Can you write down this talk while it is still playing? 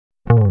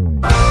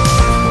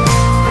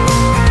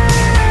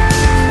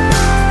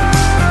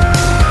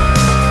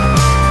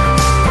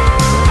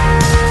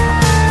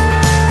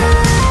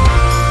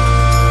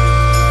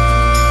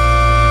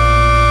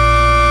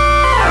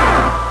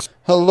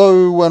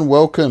Hello and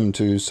welcome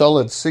to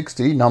Solid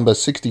 60, number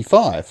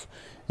 65.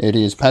 It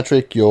is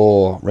Patrick,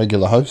 your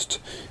regular host,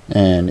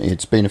 and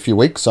it's been a few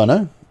weeks, I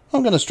know.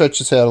 I'm going to stretch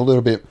this out a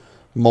little bit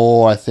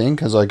more, I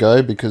think, as I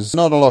go, because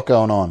not a lot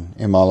going on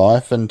in my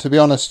life, and to be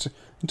honest,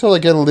 until I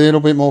get a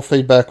little bit more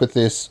feedback with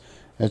this,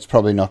 it's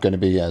probably not going to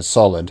be as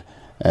solid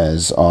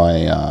as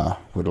I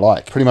would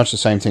like. Pretty much the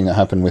same thing that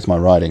happened with my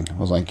writing. I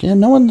was like, yeah,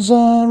 no one's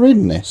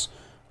reading this.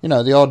 You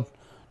know, the odd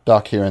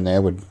duck here and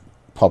there would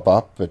pop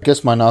up, but I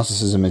guess my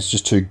narcissism is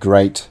just too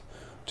great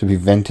to be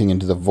venting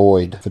into the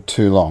void for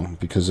too long,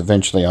 because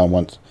eventually I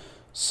want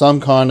some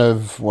kind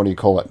of,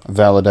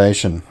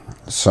 validation.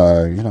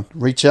 So,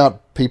 reach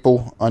out,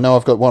 people. I know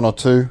I've got one or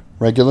two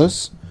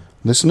regulars,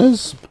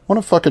 listeners. I want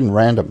a fucking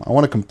random. I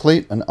want a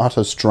complete and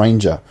utter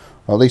stranger,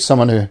 or at least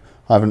someone who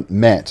I haven't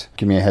met.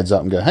 Give me a heads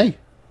up and go, hey,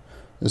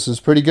 this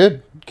is pretty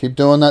good. Keep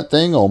doing that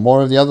thing, or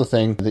more of the other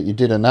thing that you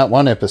did in that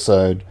one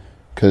episode,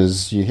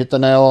 because you hit the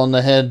nail on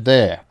the head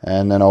there.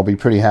 And then I'll be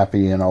pretty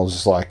happy, and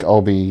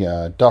I'll be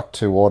duck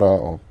to water,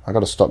 or I got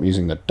to stop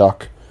using the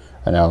duck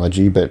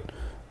analogy, but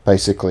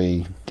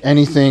basically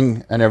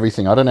anything and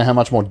everything. I don't know how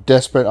much more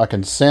desperate I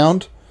can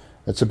sound.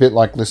 It's a bit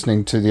like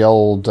listening to the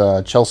old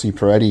Chelsea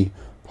Peretti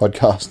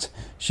podcast.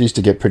 She used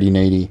to get pretty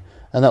needy,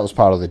 and that was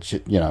part of the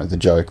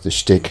joke, the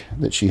shtick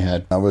that she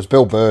had. It was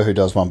Bill Burr, who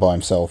does one by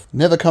himself.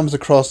 Never comes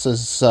across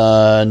as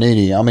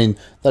needy. I mean,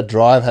 that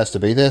drive has to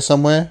be there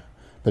somewhere.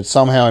 But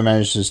somehow he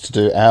manages to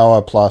do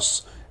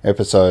hour-plus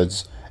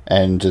episodes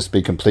and just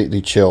be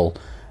completely chill.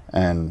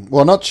 And,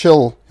 well, not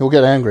chill, he'll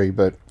get angry,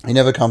 but he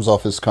never comes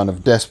off as kind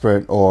of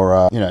desperate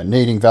or,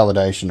 needing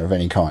validation of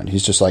any kind.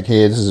 He's just like,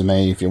 here, this is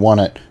me. If you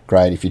want it,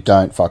 great. If you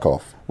don't, fuck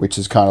off. Which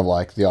is kind of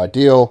like the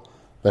ideal.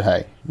 But,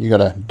 hey, you got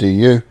to do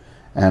you.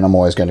 And I'm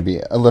always going to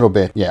be a little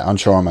bit,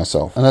 unsure on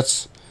myself. And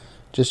that's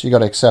just, you got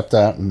to accept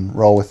that and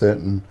roll with it.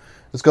 And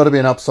there's got to be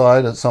an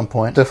upside at some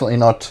point. Definitely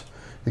not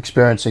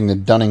experiencing the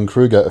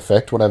Dunning-Kruger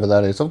effect, whatever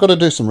that is. I've got to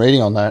do some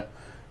reading on that,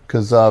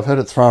 because I've heard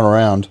it thrown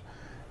around,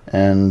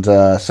 and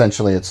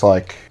essentially it's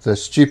like, the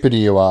stupider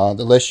you are,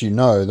 the less you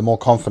know, the more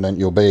confident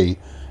you'll be,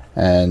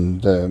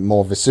 and the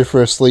more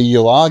vociferously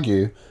you'll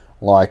argue,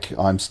 like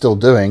I'm still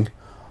doing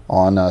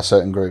on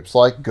certain groups,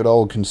 like good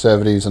old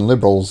conservatives and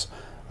liberals,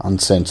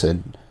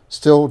 uncensored.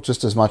 Still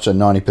just as much a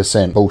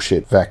 90%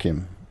 bullshit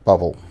vacuum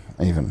bubble,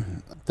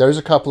 even. There is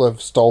a couple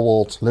of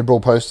stalwart liberal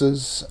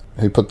posters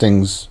who put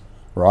things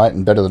right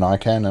and better than I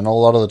can, and a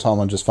lot of the time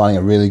I'm just finding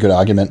a really good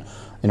argument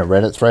in a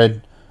Reddit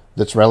thread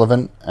that's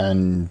relevant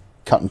and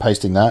cut and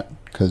pasting that,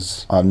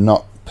 because I'm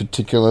not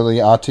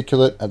particularly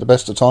articulate at the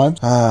best of times.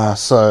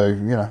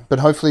 But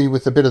hopefully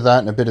with a bit of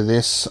that and a bit of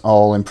this,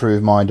 I'll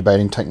improve my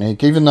debating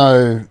technique, even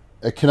though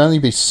it can only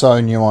be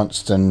so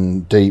nuanced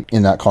and deep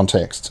in that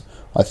context.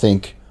 I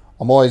think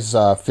I'm always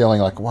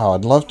feeling like, wow,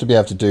 I'd love to be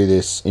able to do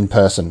this in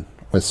person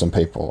with some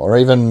people, or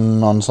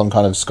even on some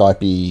kind of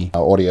Skype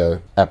audio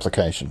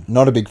application.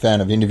 Not a big fan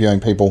of interviewing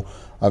people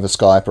over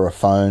Skype or a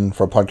phone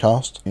for a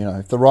podcast.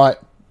 If the right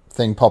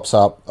thing pops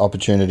up,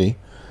 opportunity,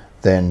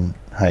 then,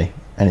 hey,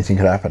 anything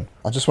could happen.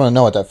 I just want to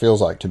know what that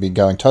feels like, to be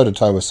going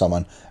toe-to-toe with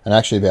someone and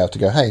actually be able to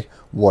go, hey,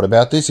 what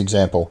about this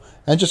example?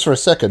 And just for a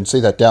second,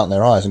 see that doubt in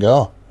their eyes and go,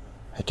 oh,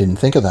 I didn't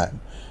think of that.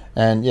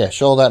 And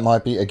sure, that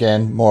might be,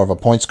 again, more of a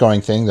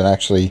point-scoring thing than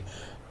actually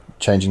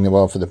changing the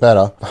world for the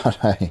better, but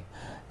hey,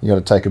 you got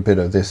to take a bit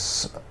of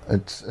this.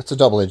 It's a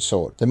double-edged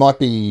sword. There might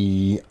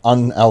be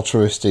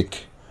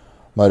unaltruistic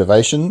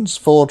motivations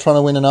for trying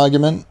to win an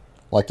argument.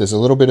 Like there's a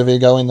little bit of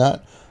ego in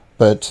that.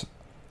 But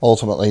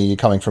ultimately, you're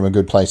coming from a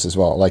good place as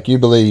well. Like you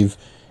believe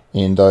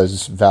in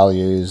those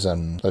values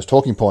and those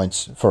talking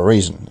points for a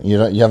reason. You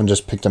haven't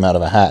just picked them out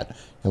of a hat.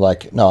 You're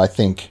like, no, I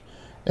think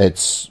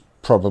it's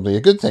probably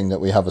a good thing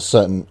that we have a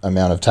certain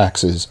amount of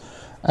taxes,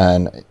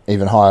 and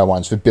even higher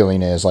ones for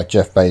billionaires like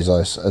Jeff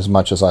Bezos. As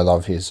much as I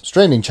love his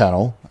streaming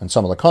channel and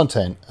some of the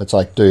content, it's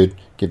like, dude,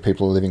 give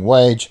people a living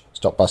wage,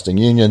 stop busting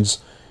unions,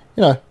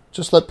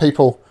 just let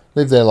people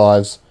live their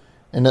lives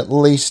in at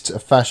least a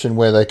fashion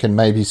where they can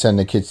maybe send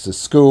their kids to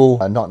school,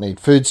 and not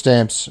need food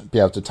stamps, be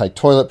able to take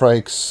toilet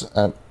breaks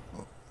at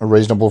a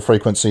reasonable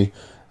frequency,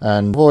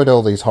 and avoid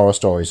all these horror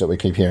stories that we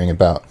keep hearing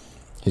about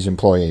his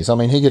employees. I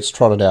mean, he gets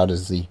trotted out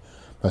as the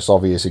most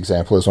obvious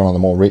example, as one of the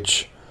more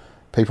rich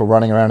people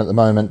running around at the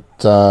moment,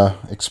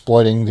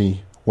 exploiting the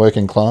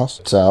working class.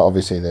 But,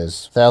 obviously,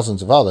 there's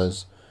thousands of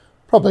others,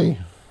 probably,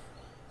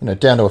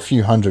 down to a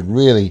few hundred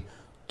really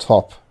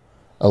top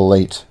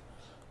elite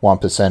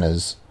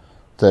 1%ers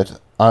that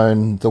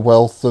own the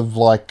wealth of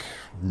like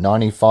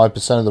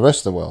 95% of the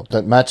rest of the world.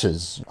 That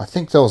matches. I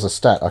think there was a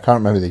stat, I can't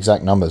remember the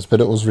exact numbers,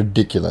 but it was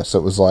ridiculous.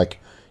 It was like,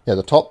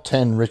 the top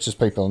 10 richest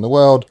people in the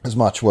world, as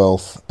much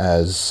wealth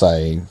as,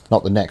 say,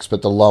 not the next,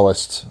 but the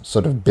lowest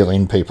sort of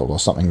billion people or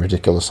something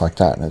ridiculous like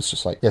that. And it's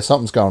just like,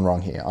 something's going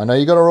wrong here. I know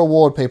you got to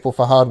reward people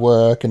for hard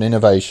work and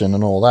innovation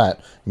and all that,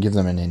 and give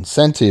them an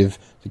incentive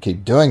to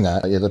keep doing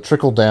that. The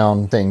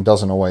trickle-down thing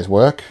doesn't always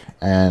work,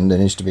 and there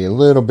needs to be a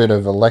little bit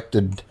of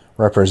elected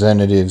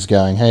representatives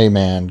going, hey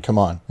man, come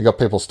on. We got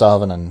people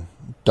starving and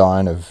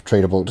dying of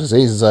treatable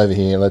diseases over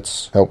here.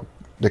 Let's help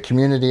the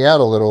community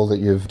out a little that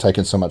you've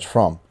taken so much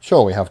from.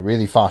 Sure, we have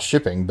really fast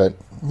shipping, but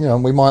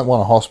we might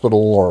want a hospital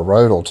or a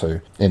road or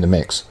two in the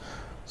mix.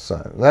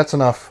 So that's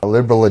enough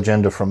liberal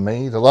agenda from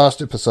me. The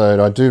last episode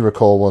I do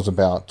recall was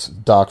about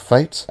Dark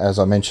Fate. As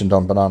I mentioned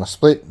on Banana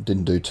Split,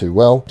 didn't do too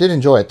well. Did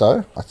enjoy it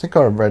though. I think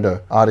I read an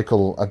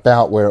article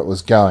about where it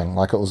was going,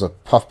 like it was a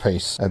puff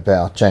piece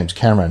about James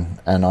Cameron,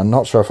 and I'm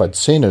not sure if I'd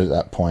seen it at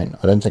that point.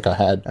 I don't think I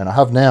had, and I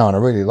have now, and I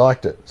really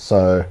liked it.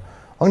 So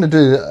I'm going to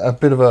do a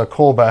bit of a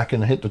callback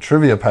and hit the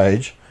trivia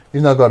page.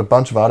 Even though I've got a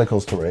bunch of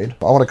articles to read,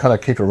 I want to kind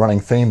of keep a running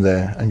theme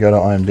there and go to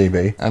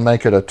IMDb and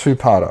make it a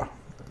two-parter.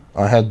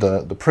 I had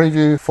the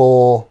preview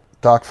for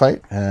Dark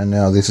Fate, and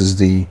now this is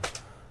the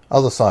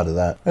other side of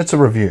that. It's a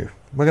review.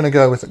 We're going to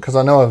go with it because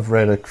I know I've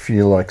read a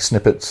few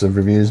snippets of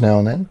reviews now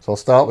and then. So I'll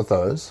start with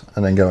those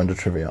and then go into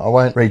trivia. I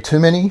won't read too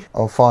many.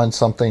 I'll find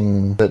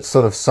something that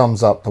sort of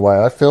sums up the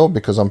way I feel,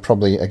 because I'm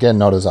probably, again,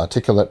 not as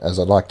articulate as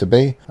I'd like to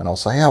be. And I'll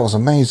say, yeah, it was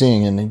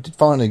amazing, and he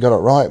finally got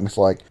it right with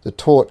the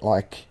taut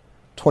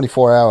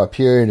 24-hour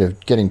period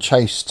of getting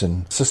chased,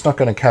 and it's just not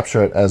going to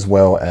capture it as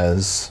well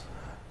as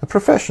the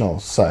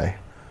professionals say.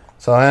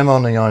 So I am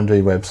on the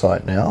IMDb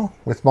website now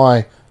with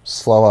my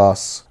slow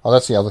ass. Oh,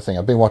 that's the other thing.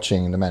 I've been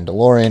watching The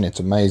Mandalorian. It's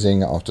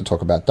amazing. I'll have to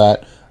talk about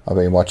that. I've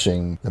been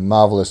watching The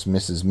Marvelous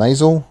Mrs.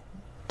 Maisel.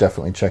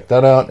 Definitely check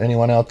that out.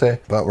 Anyone out there?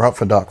 But we're up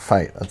for Dark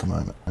Fate at the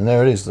moment. And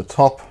there it is, the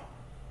top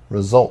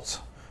results.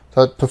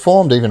 So it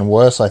performed even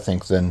worse, I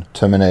think, than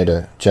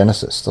Terminator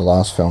Genisys, the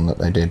last film that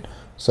they did.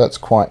 So that's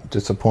quite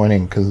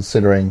disappointing,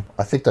 considering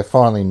I think they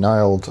finally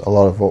nailed a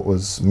lot of what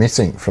was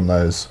missing from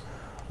those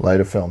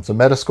later films. The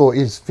Metascore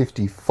is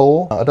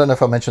 54. I don't know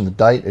if I mentioned the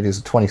date. It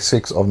is the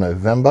 26th of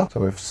November. So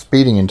we're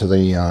speeding into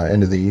the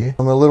end of the year.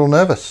 I'm a little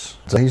nervous.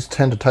 So these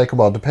tend to take a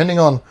while, depending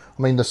on,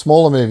 the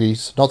smaller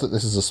movies, not that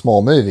this is a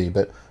small movie,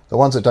 but the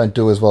ones that don't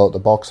do as well at the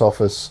box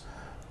office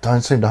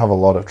don't seem to have a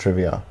lot of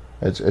trivia.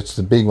 It's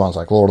the big ones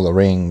like Lord of the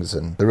Rings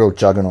and the real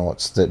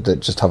juggernauts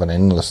that just have an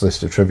endless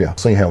list of trivia.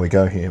 See how we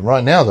go here.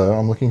 Right now, though,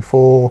 I'm looking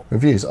for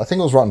reviews. I think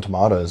it was Rotten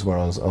Tomatoes where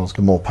I was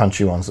more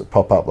punchy ones that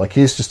pop up.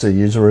 Here's just a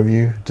user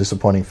review,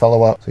 disappointing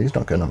follow-up. So he's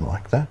not going to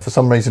like that. For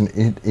some reason,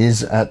 it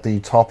is at the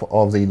top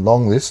of the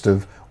long list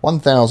of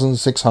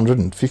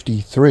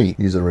 1,653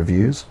 user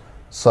reviews.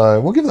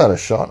 So we'll give that a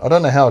shot. I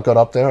don't know how it got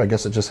up there. I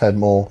guess it just had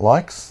more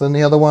likes than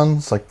the other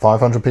ones.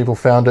 500 people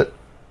found it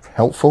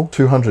helpful,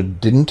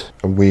 200 didn't.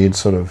 A weird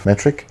sort of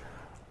metric.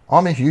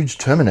 I'm a huge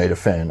Terminator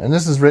fan, and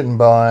this is written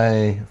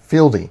by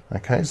Fieldy,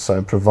 okay,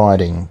 so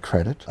providing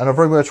credit. And I've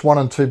rewatched 1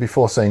 and 2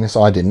 before seeing this.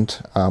 I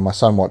didn't. My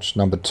son watched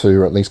number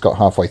 2, or at least got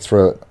halfway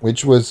through it,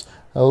 which was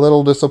a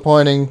little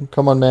disappointing.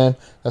 Come on, man.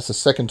 That's the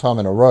second time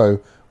in a row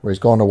where he's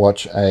gone to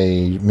watch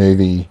a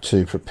movie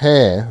to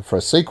prepare for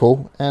a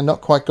sequel and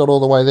not quite got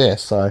all the way there,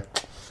 so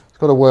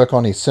got to work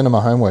on his cinema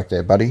homework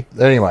there, buddy.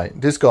 Anyway,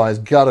 this guy is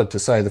gutted to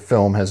say the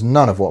film has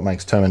none of what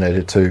makes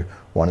Terminator 2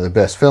 one of the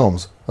best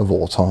films of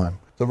all time.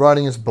 The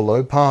writing is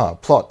below par,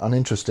 plot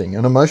uninteresting,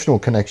 an emotional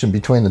connection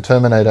between the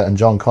Terminator and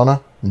John Connor,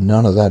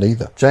 none of that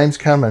either. James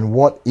Cameron,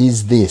 what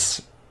is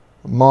this?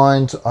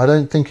 Mind, I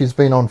don't think he's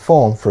been on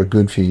form for a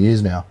good few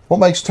years now. What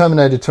makes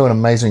Terminator 2 an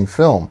amazing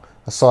film,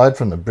 aside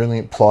from the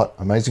brilliant plot,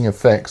 amazing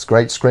effects,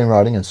 great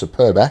screenwriting and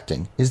superb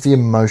acting, is the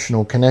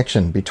emotional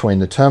connection between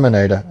the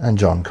Terminator and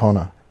John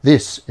Connor.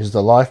 This is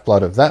the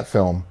lifeblood of that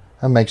film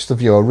and makes the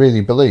viewer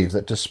really believe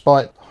that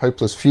despite the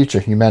hopeless future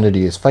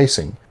humanity is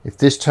facing, if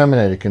this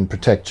Terminator can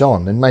protect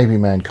John, then maybe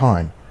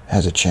mankind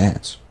has a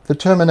chance. The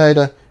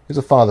Terminator is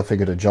a father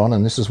figure to John,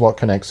 and this is what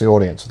connects the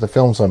audience with the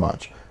film so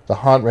much. The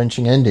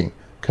heart-wrenching ending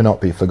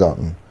cannot be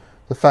forgotten.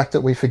 The fact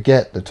that we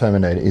forget the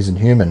Terminator isn't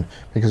human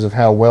because of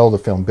how well the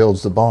film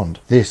builds the bond.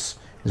 This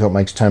is what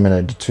makes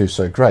Terminator 2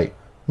 so great,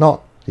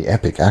 not the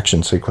epic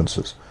action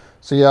sequences.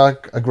 So yeah, I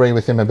agree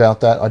with him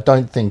about that. I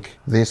don't think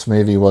this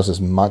movie was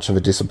as much of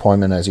a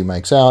disappointment as he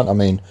makes out.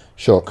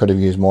 Sure, it could have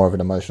used more of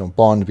an emotional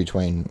bond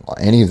between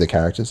any of the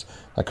characters.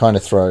 I kind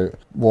of throw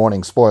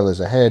warning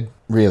spoilers ahead.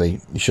 Really,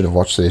 you should have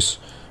watched this,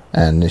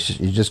 and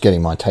you're just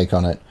getting my take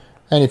on it.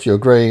 And if you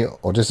agree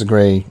or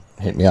disagree,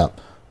 hit me up.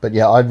 But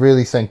yeah, I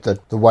really think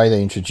that the way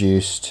they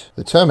introduced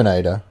the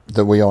Terminator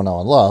that we all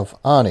know and love,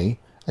 Arnie,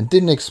 and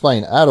didn't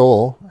explain at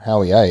all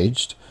how he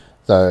aged,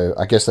 though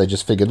I guess they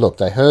just figured, look,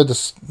 they heard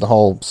the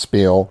whole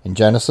spiel in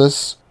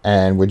Genisys,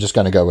 and we're just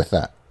going to go with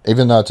that.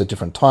 Even though it's a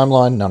different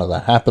timeline, none of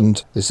that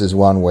happened. This is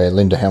one where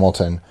Linda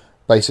Hamilton,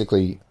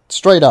 basically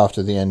straight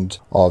after the end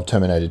of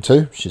Terminator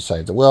 2, she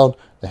saved the world,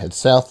 they head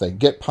south, they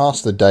get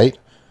past the date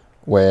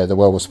where the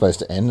world was supposed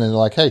to end, and they're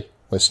like, hey,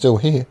 we're still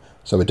here,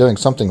 so we're doing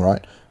something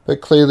right.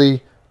 But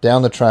clearly,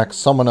 down the track,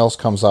 someone else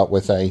comes up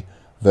with a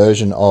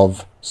version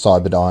of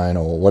Cyberdyne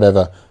or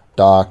whatever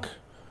dark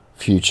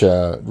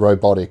future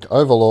robotic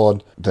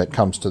overlord that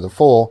comes to the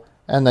fore,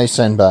 and they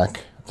send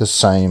back the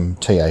same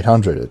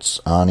T-800. It's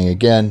Arnie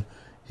again.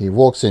 He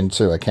walks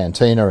into a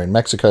cantina in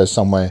Mexico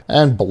somewhere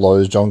and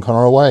blows John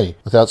Connor away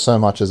without so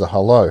much as a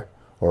hello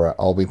or a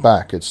I'll be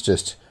back. It's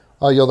just,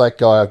 oh, you're that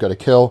guy I've got to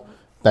kill.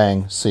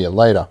 Bang, see you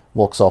later.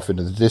 Walks off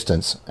into the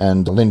distance,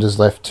 and Linda's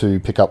left to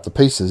pick up the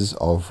pieces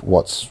of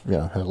what's,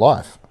 her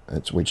life.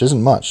 which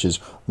isn't much. She's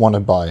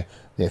wanted by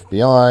the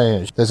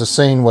FBI. There's a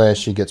scene where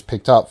she gets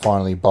picked up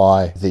finally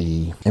by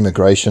the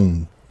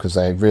immigration because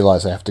they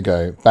realise they have to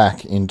go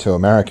back into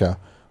America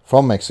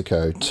from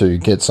Mexico to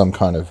get some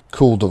kind of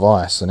cool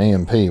device, an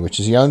EMP, which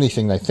is the only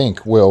thing they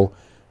think will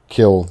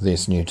kill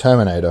this new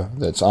Terminator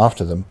that's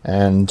after them.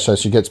 And so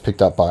she gets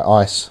picked up by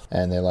ICE,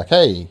 and they're like,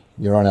 hey,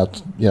 you're on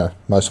our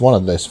most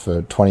wanted list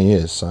for 20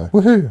 years, so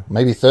woohoo,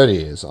 maybe 30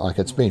 years. Like,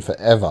 it's been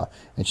forever,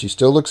 and she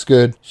still looks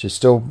good. She's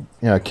still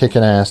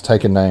kicking ass,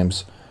 taking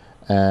names,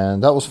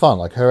 and that was fun.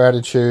 Like, her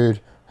attitude,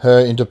 her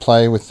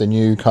interplay with the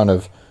new kind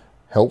of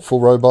helpful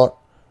robot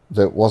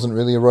that wasn't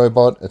really a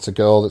robot. It's a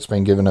girl that's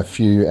been given a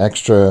few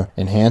extra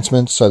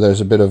enhancements, so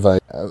there's a bit of a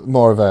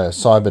more of a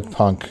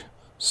cyberpunk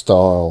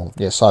style,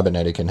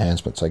 cybernetic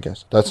enhancements, I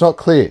guess. That's not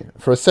clear.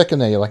 For a second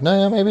there, you're like,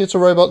 no, maybe it's a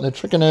robot and they're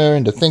tricking her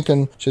into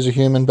thinking she's a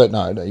human, but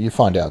no, you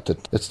find out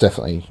that it's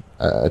definitely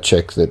a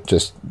chick that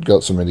just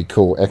got some really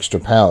cool extra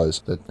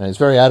powers, and is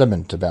very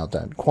adamant about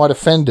that. Quite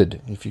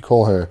offended if you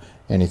call her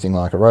anything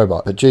like a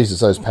robot. But Jesus,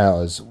 those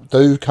powers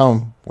do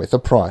come with a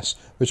price,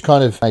 which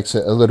kind of makes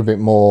it a little bit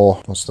more,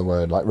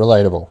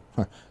 relatable.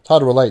 It's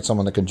hard to relate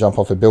someone that can jump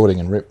off a building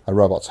and rip a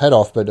robot's head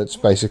off, but it's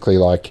basically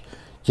like,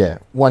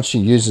 once she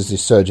uses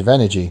this surge of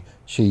energy,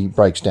 she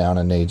breaks down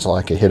and needs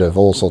like a hit of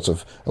all sorts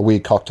of a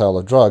weird cocktail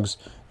of drugs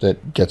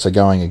that gets her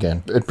going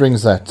again. It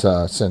brings that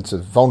sense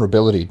of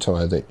vulnerability to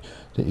her that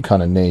you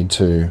kind of need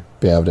to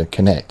be able to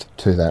connect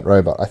to that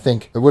robot. I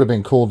think it would have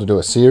been cool to do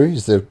a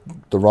series. The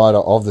writer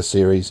of the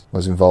series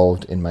was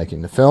involved in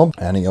making the film,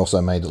 and he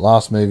also made the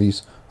last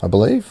movies, I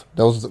believe.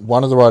 That was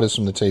one of the writers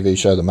from the TV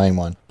show, the main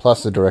one,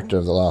 plus the director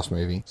of the last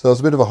movie. So it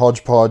was a bit of a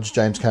hodgepodge.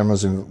 James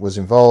Cameron was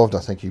involved. I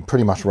think he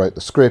pretty much wrote the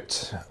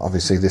script.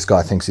 Obviously, this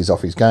guy thinks he's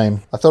off his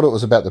game. I thought it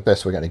was about the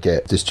best we're going to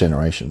get this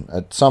generation.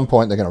 At some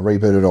point, they're going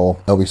to reboot it all.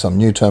 There'll be some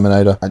new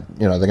Terminator. They're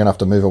going to have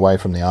to move away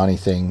from the Arnie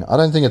thing. I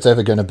don't think it's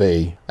ever going to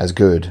be as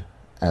good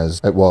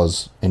as it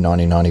was in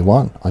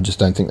 1991. I just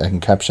don't think they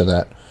can capture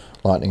that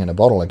lightning in a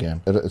bottle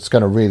again. It's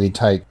going to really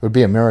it would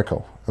be a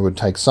miracle. It would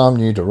take some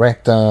new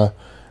director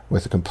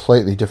with a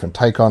completely different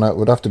take on it. It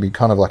would have to be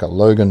kind of like a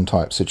Logan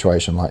type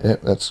situation, like,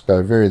 let's go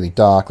really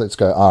dark, let's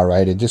go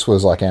R-rated. This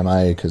was like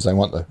MA because they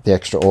want the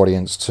extra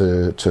audience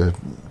to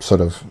sort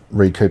of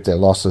recoup their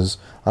losses.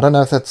 I don't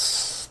know if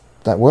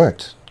that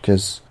worked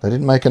because they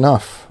didn't make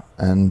enough.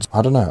 And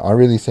I don't know, I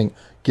really think,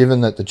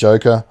 given that the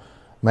Joker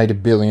made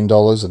 $1 billion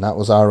and that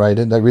was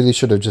R-rated, they really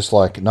should have just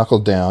like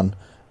knuckled down,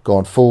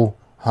 gone full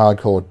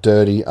hardcore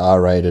dirty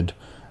R-rated,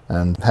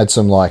 and had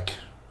some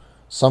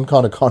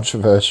kind of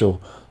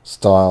controversial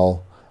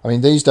style. I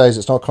mean, these days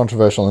it's not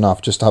controversial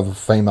enough just to have a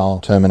female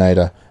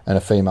Terminator and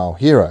a female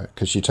hero,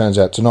 because she turns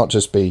out to not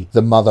just be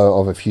the mother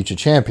of a future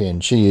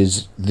champion, she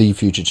is the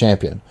future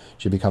champion.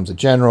 She becomes a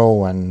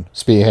general and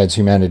spearheads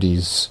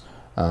humanity's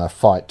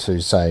fight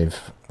to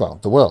save,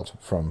 the world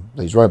from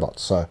these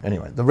robots. So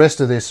anyway, the rest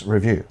of this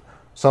review.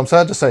 So I'm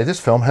sad to say this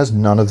film has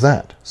none of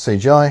that.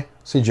 CGI,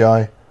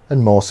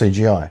 and more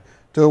CGI.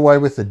 Do away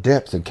with the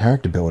depth of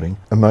character building,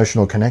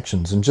 emotional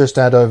connections, and just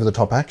add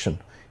over-the-top action.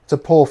 It's a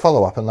poor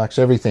follow-up and lacks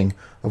everything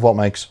of what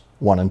makes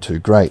 1 and 2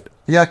 great.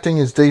 The acting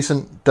is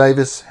decent.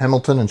 Davis,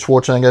 Hamilton, and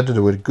Schwarzenegger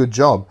do a good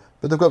job,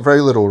 but they've got very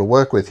little to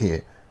work with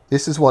here.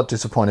 This is what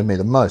disappointed me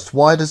the most.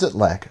 Why does it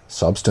lack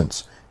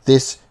substance?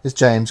 This is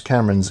James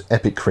Cameron's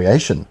epic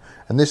creation,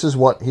 and this is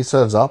what he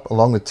serves up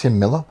along with Tim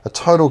Miller. A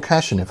total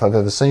cash-in if I've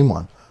ever seen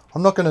one.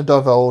 I'm not going to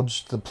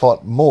divulge the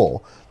plot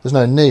more. There's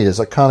no need, as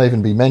it can't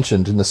even be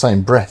mentioned in the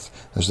same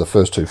breath as the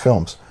first 2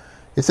 films.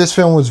 If this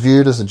film was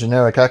viewed as a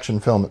generic action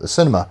film at the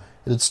cinema,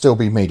 it'd still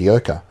be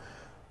mediocre.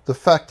 The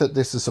fact that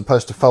this is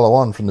supposed to follow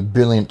on from the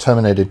brilliant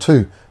Terminator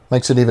 2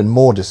 makes it even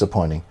more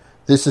disappointing.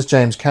 This is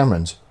James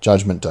Cameron's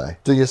Judgment Day.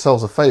 Do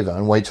yourselves a favour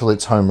and wait till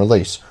its home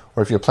release,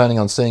 or if you're planning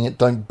on seeing it,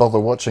 don't bother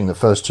watching the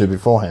first 2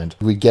 beforehand.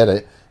 We get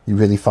it. You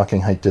really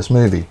fucking hate this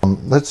movie.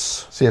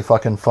 Let's see if I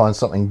can find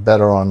something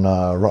better on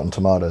Rotten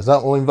Tomatoes.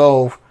 That will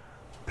involve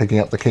picking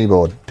up the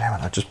keyboard. Damn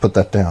it, I just put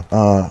that down.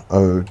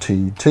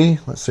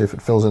 ROTT. Let's see if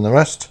it fills in the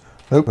rest.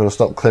 Nope, it'll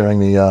stop clearing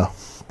the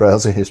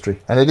browser history.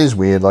 And it is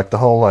weird, the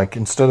whole,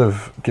 instead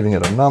of giving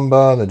it a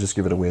number, they just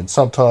give it a weird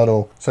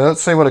subtitle. So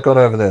let's see what it got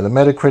over there. The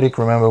Metacritic,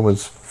 remember,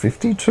 was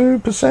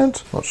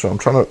 52%? Not sure, I'm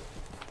trying to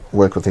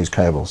work with these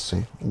cables.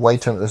 See, way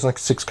too, there's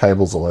 6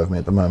 cables all over me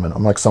at the moment.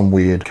 I'm like some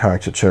weird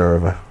caricature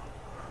of a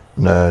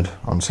nerd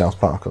on South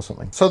Park or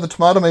something. So the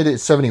tomato meter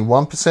is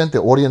 71%,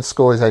 the audience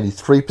score is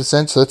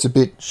 83%, so that's a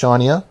bit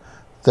shinier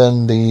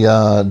than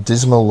the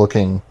dismal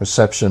looking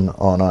reception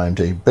on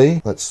IMDb.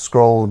 Let's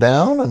scroll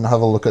down and have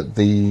a look at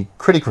the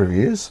critic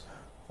reviews,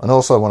 and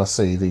also want to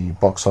see the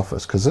box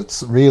office, because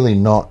it's really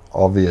not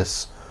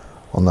obvious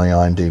on the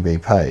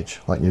IMDb page.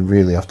 You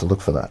really have to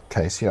look for that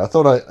case here. I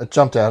thought it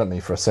jumped out at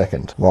me for a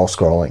second while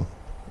scrolling,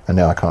 and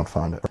now I can't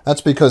find it. That's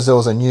because there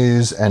was a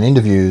news and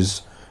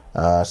interviews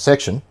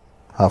section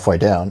halfway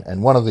down,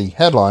 and one of the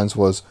headlines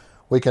was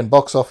Weekend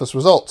Box Office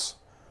Results.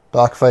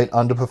 Dark Fate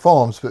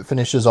underperforms but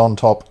finishes on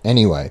top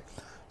anyway.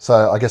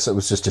 So I guess it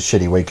was just a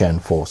shitty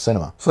weekend for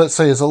cinema. So let's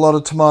see, there's a lot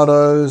of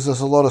tomatoes,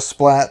 there's a lot of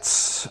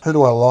splats. Who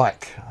do I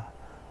like?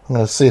 I'm going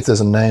to see if there's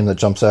a name that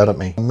jumps out at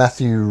me.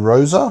 Matthew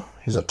Rosa,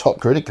 he's a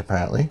top critic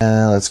apparently.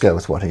 Let's go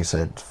with what he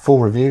said. Full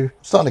review.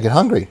 Starting to get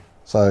hungry.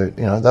 So,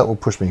 that will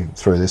push me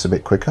through this a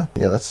bit quicker.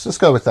 Yeah, let's just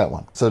go with that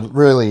one. So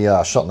really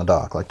shot in the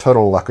dark, like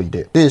total lucky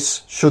dip.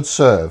 This should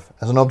serve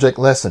as an object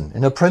lesson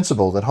in a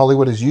principle that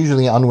Hollywood is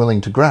usually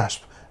unwilling to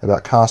grasp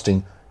about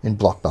casting in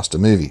blockbuster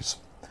movies.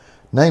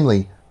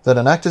 Namely, that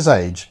an actor's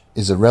age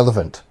is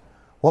irrelevant.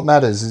 What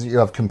matters is that you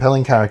have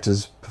compelling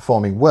characters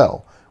performing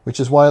well, which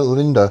is why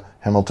Linda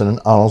Hamilton and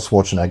Arnold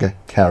Schwarzenegger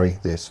carry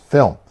this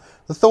film.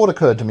 The thought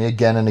occurred to me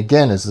again and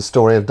again as the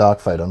story of Dark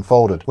Fate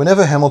unfolded.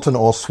 Whenever Hamilton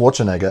or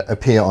Schwarzenegger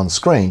appear on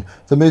screen,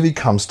 the movie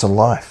comes to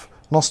life.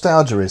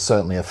 Nostalgia is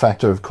certainly a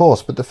factor, of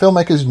course, but the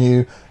filmmakers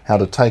knew how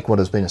to take what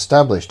has been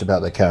established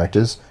about their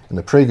characters in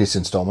the previous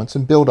installments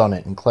and build on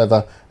it in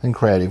clever and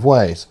creative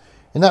ways.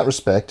 In that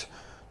respect,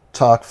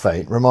 Dark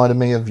Fate reminded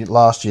me of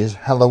last year's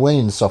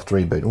Halloween soft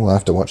reboot. We'll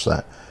have to watch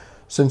that.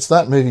 Since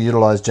that movie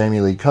utilised Jamie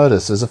Lee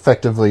Curtis as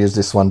effectively as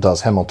this one does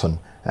Hamilton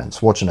and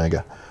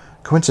Schwarzenegger.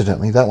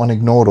 Coincidentally, that one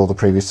ignored all the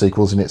previous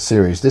sequels in its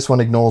series. This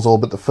one ignores all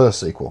but the first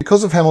sequel.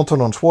 Because of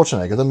Hamilton and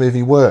Schwarzenegger, the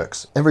movie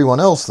works.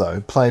 Everyone else,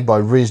 though, played by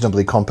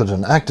reasonably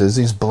competent actors,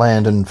 is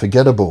bland and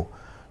forgettable.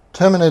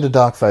 Terminator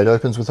Dark Fate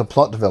opens with a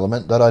plot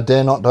development that I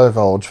dare not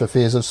divulge for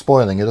fears of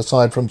spoiling it,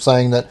 aside from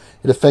saying that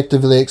it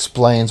effectively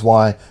explains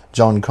why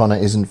John Connor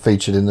isn't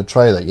featured in the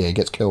trailer. Yeah, he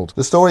gets killed.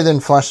 The story then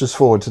flashes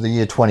forward to the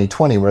year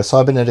 2020, where a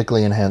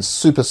cybernetically enhanced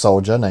super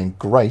soldier named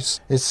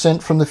Grace is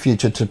sent from the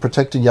future to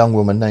protect a young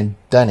woman named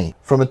Danny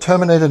from a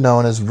Terminator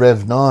known as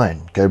Rev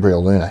 9.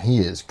 Gabriel Luna, he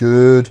is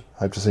good.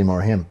 Hope to see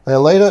more of him. They are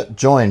later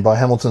joined by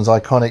Hamilton's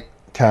iconic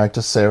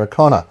character Sarah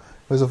Connor,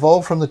 who has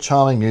evolved from the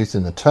charming youth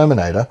in the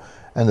Terminator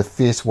and the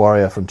fierce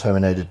warrior from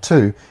Terminator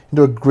 2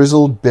 into a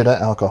grizzled, bitter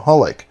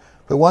alcoholic,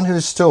 but one who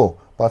is still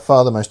by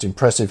far the most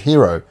impressive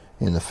hero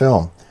in the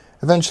film.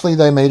 Eventually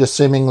they meet a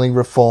seemingly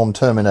reformed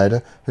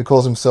Terminator who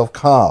calls himself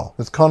Carl,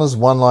 with Connor's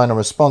one-liner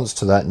response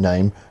to that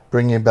name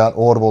bringing about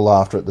audible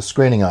laughter at the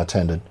screening I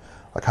attended.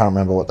 I can't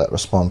remember what that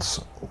response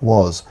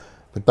was,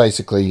 but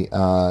basically,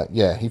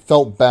 he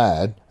felt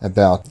bad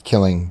about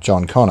killing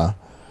John Connor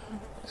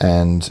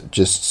and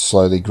just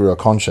slowly grew a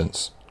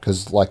conscience.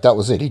 Because, that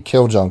was it. He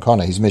killed John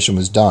Connor. His mission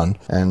was done.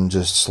 And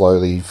just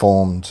slowly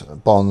formed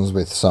bonds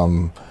with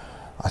some,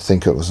 I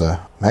think it was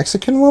a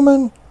Mexican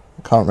woman?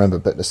 I can't remember.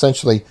 But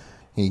essentially,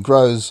 he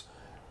grows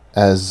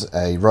as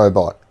a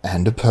robot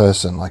and a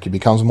person. He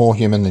becomes more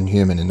human than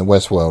human in the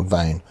Westworld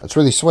vein. It's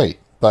really sweet.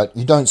 But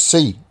you don't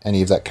see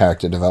any of that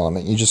character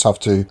development. You just have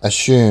to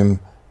assume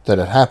that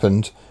it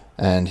happened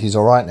and he's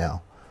alright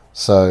now.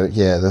 So,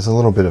 yeah, there's a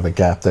little bit of a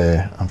gap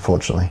there,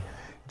 unfortunately.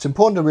 It's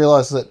important to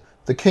realise that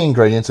the key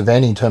ingredients of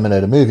any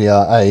Terminator movie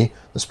are A,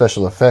 the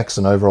special effects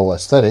and overall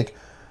aesthetic,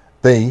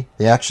 B,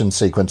 the action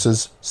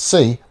sequences,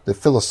 C, the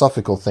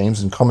philosophical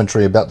themes and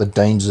commentary about the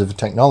dangers of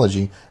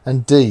technology,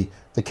 and D,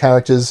 the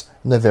characters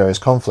and their various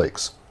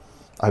conflicts.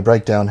 I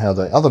break down how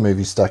the other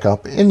movies stack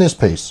up in this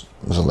piece.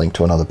 There's a link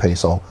to another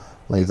piece, I'll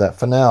leave that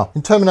for now.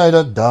 In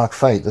Terminator Dark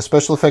Fate, the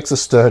special effects are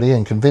sturdy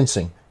and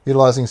convincing,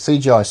 utilising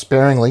CGI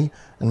sparingly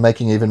and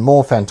making even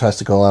more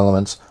fantastical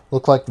elements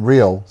look like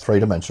real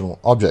three-dimensional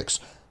objects.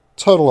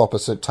 Total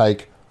opposite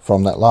take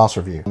from that last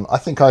review. I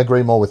think I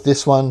agree more with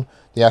this one.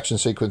 The action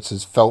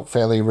sequences felt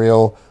fairly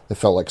real. They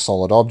felt like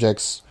solid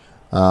objects.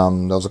 There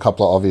was a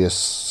couple of obvious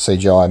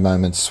CGI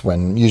moments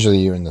when usually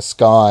you're in the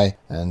sky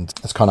and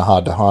it's kind of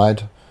hard to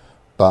hide.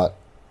 But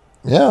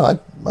yeah,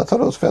 I thought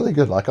it was fairly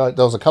good. There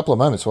was a couple of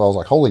moments where I was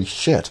like, holy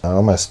shit.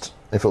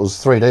 If it was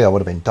 3D, I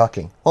would have been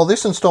ducking. While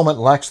this installment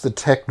lacks the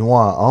tech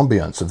noir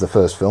ambience of the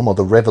first film or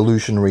the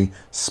revolutionary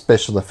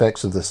special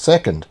effects of the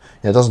second,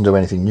 it doesn't do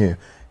anything new.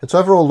 Its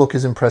overall look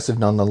is impressive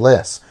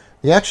nonetheless.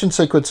 The action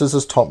sequences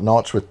is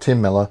top-notch, with Tim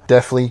Miller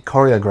deftly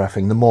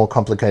choreographing the more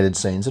complicated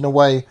scenes in a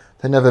way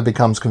that never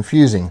becomes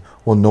confusing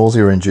or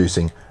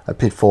nausea-inducing, a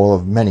pitfall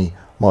of many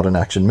modern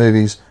action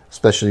movies,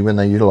 especially when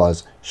they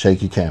utilise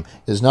shaky cam.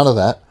 There's none of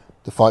that.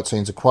 The fight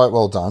scenes are quite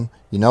well done.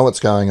 You know what's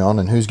going on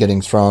and who's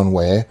getting thrown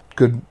where.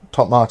 Good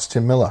top marks,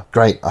 Tim Miller.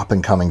 Great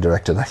up-and-coming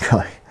director, that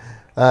guy.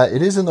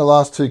 It is in the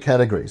last two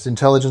categories,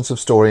 intelligence of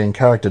story and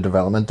character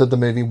development, that the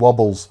movie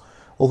wobbles,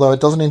 although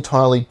it doesn't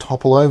entirely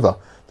topple over.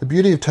 The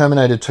beauty of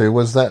Terminator 2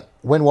 was that,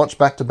 when watched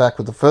back-to-back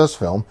with the first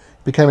film,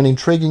 it became an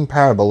intriguing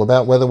parable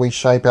about whether we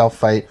shape our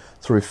fate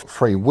through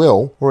free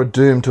will or are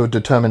doomed to a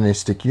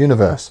deterministic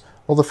universe.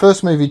 While the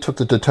first movie took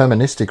the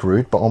deterministic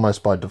route, but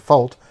almost by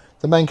default,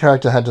 the main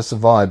character had to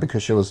survive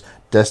because she was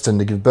destined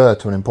to give birth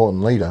to an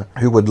important leader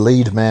who would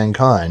lead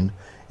mankind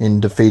in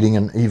defeating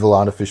an evil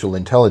artificial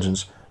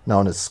intelligence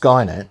known as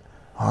Skynet.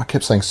 I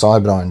kept saying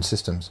Cyberdyne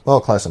Systems. Well,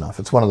 close enough.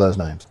 It's one of those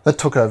names. That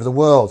took over the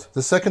world.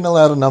 The second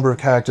allowed a number of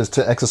characters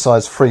to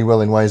exercise free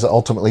will in ways that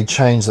ultimately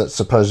changed that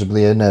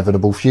supposedly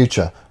inevitable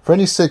future. For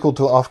any sequel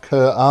to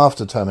occur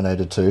after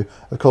Terminator 2,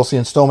 of course the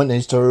installment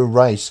needs to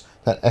erase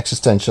that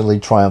existentially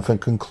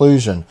triumphant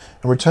conclusion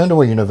and return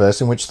to a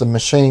universe in which the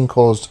machine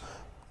caused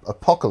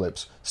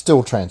apocalypse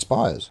still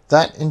transpires.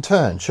 That, in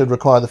turn, should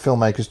require the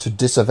filmmakers to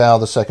disavow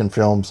the second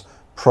film's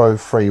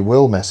pro-free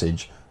will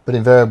message, but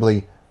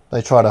invariably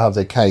they try to have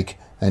their cake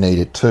and eat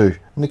it too.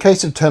 In the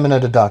case of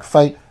Terminator Dark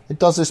Fate, it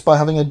does this by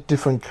having a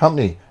different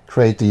company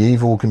create the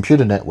evil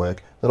computer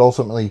network that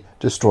ultimately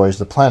destroys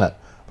the planet.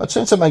 But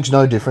since it makes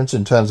no difference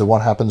in terms of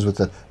what happens with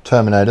the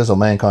Terminators or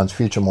mankind's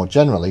future more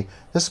generally,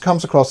 this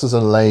comes across as a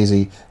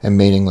lazy and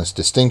meaningless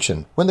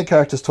distinction when the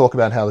characters talk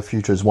about how the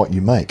future is what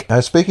you make,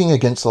 as speaking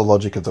against the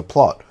logic of the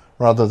plot,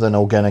 rather than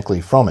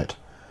organically from it.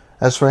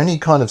 As for any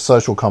kind of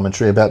social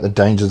commentary about the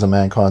dangers of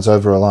mankind's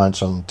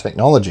over-reliance on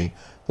technology,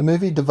 the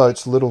movie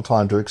devotes little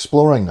time to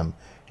exploring them,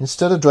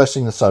 instead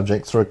addressing the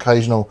subject through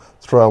occasional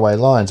throwaway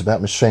lines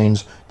about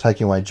machines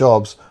taking away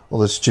jobs or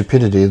the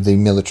stupidity of the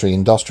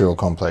military-industrial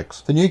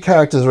complex. The new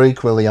characters are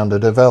equally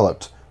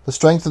underdeveloped. The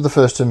strength of the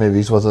first two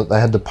movies was that they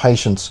had the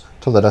patience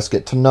to let us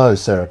get to know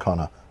Sarah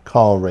Connor,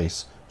 Kyle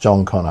Reese,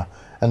 John Connor,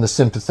 and the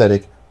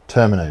sympathetic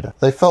Terminator.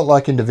 They felt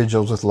like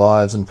individuals with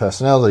lives and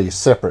personalities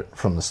separate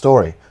from the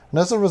story, and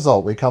as a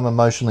result we become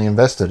emotionally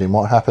invested in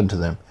what happened to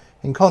them.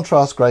 In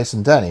contrast, Grace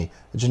and Danny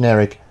are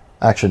generic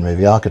action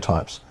movie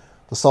archetypes.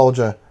 The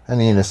soldier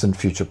and the innocent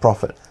future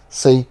prophet.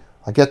 See,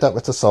 I get that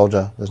with the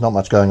soldier, there's not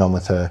much going on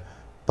with her,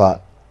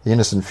 but the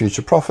innocent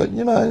future prophet,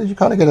 you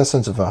kind of get a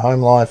sense of her home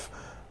life,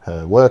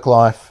 her work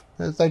life.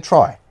 They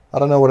try. I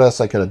don't know what else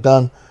they could have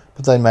done,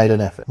 but they made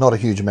an effort. Not a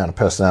huge amount of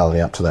personality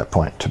up to that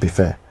point, to be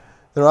fair.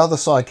 There are other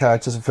side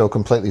characters who feel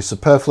completely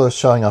superfluous,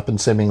 showing up and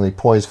seemingly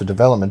poised for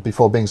development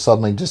before being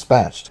suddenly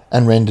dispatched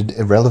and rendered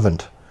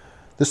irrelevant.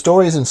 The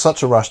story is in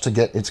such a rush to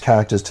get its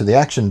characters to the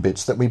action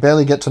bits that we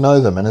barely get to know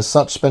them, and as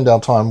such spend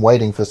our time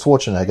waiting for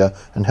Schwarzenegger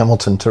and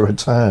Hamilton to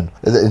return.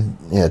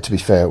 To be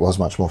fair, it was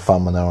much more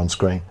fun when they were on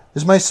screen.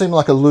 This may seem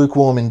like a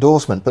lukewarm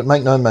endorsement, but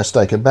make no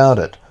mistake about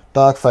it.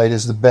 Dark Fate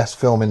is the best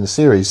film in the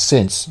series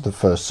since the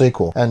first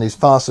sequel, and is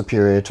far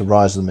superior to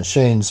Rise of the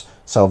Machines,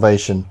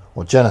 Salvation,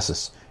 or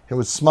Genesis. It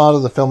was smart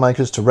of the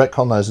filmmakers to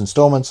retcon those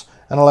installments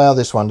and allow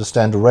this one to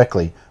stand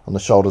directly on the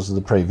shoulders of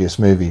the previous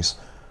movies.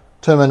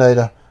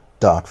 Terminator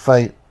Dark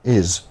Fate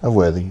is a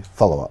worthy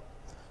follow-up.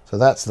 So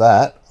that's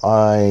that.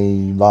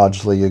 I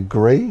largely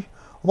agree.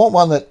 I want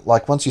one that,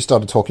 once you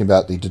started talking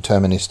about the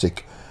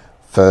deterministic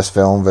first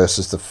film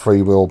versus the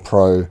free will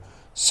pro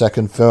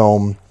second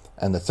film,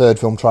 and the third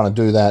film trying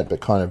to do that,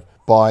 but kind of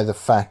by the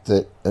fact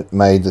that it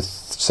made the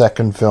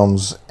second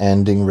film's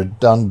ending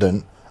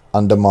redundant,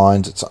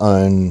 undermines its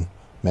own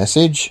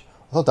message.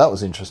 I thought that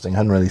was interesting. I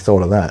hadn't really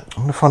thought of that.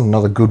 I'm going to find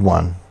another good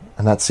one,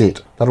 and that's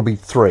it. That'll be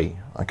 3.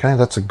 Okay,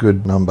 that's a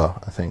good number,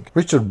 I think.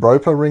 Richard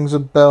Roper rings a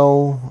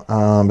bell,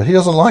 but he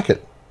doesn't like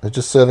it. They're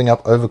just serving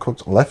up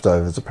overcooked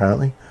leftovers,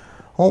 apparently.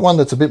 I want one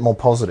that's a bit more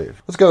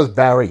positive. Let's go with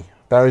Barry.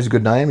 Barry's a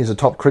good name. He's a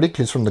top critic.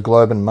 He's from the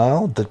Globe and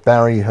Mail. That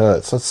Barry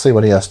hurts. Let's see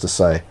what he has to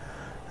say.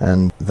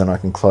 And then I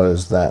can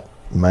close that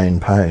main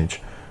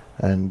page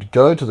and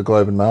go to the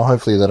Globe and Mail.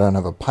 Hopefully they don't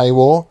have a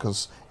paywall,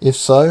 because if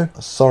so,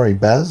 sorry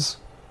Baz,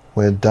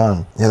 we're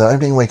done. Yeah, the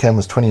opening weekend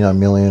was 29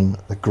 million.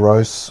 The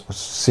gross was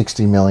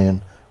 60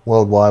 million.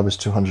 Worldwide was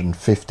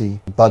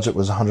 250. The budget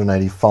was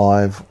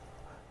 185.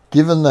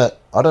 Given that,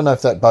 I don't know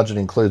if that budget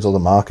includes all the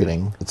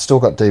marketing. It's still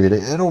got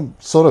DVD. It'll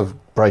sort of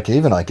break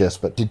even, I guess,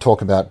 but did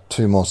talk about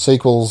 2 more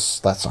sequels.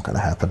 That's not going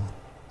to happen.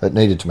 It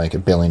needed to make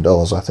 $1 billion,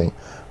 I think,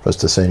 for us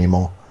to see any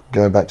more.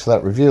 Go back to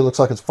that review. Looks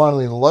like it's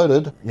finally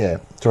loaded. Yeah,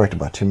 directed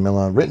by Tim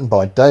Miller. Written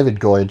by David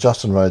Goyer,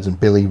 Justin Rhodes, and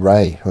Billy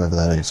Ray, whoever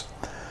that is.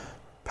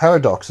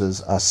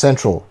 Paradoxes are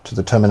central to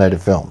the Terminator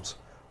films.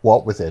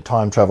 What with their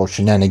time travel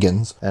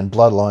shenanigans and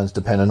bloodlines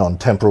dependent on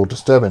temporal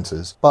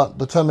disturbances, but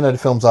the Terminator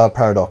films are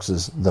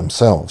paradoxes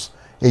themselves.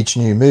 Each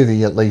new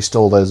movie, at least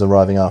all those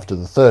arriving after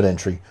the third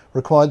entry,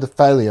 required the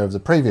failure of the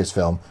previous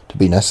film to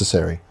be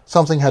necessary.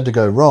 Something had to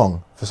go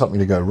wrong for something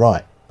to go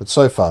right, but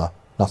so far,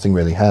 nothing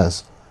really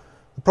has.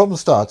 The problem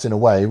starts, in a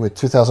way, with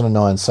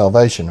 2009's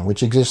Salvation,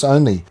 which exists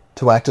only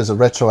to act as a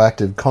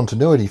retroactive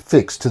continuity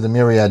fix to the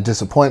myriad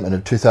disappointment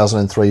of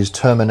 2003's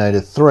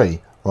Terminator 3,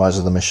 Rise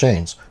of the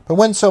Machines. But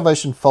when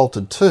Salvation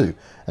faltered too,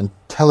 and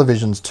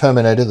television's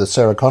Terminator The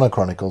Sarah Connor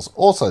Chronicles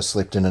also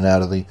slipped in and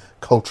out of the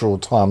cultural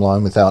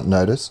timeline without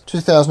notice,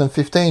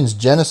 2015's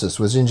Genesis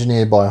was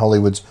engineered by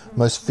Hollywood's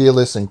most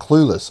fearless and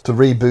clueless to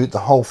reboot the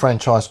whole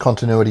franchise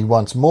continuity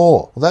once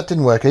more. Well, that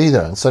didn't work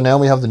either, and so now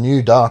we have the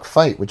new Dark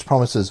Fate, which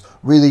promises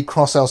really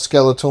cross our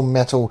skeletal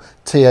metal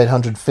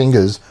T-800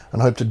 fingers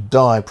and hope to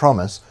die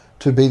promise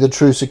to be the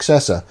true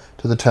successor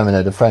to the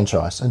Terminator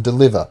franchise and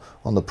deliver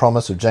on the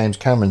promise of James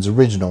Cameron's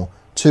original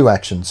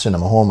 2-action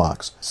cinema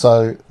hallmarks.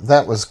 So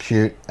that was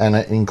cute, and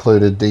it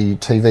included the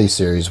TV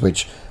series,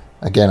 which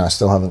again I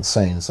still haven't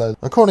seen. So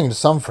according to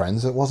some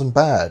friends it wasn't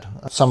bad.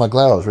 Summer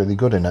Glau was really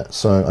good in it,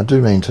 so I do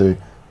mean to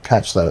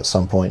catch that at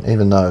some point,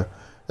 even though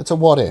it's a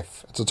what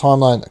if. It's a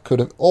timeline that could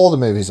have, all the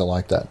movies are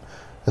like that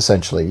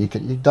essentially. You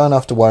don't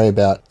have to worry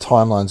about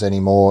timelines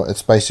anymore.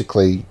 It's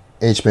basically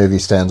each movie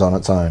stands on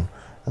its own,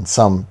 and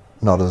some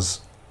not as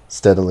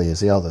steadily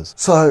as the others.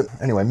 So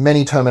anyway,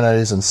 many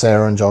Terminators and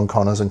Sarah and John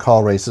Connors and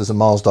Kyle Reeses and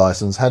Miles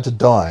Dysons had to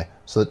die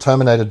so that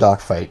Terminator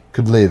Dark Fate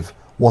could live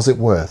Was it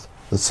worth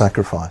the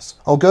sacrifice?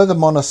 I'll go the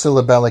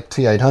monosyllabic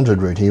T800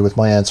 route here with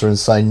my answer and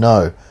say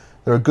no.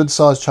 There are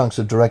good-sized chunks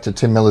of director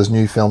Tim Miller's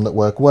new film that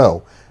work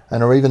well,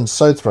 and are even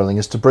so thrilling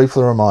as to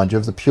briefly remind you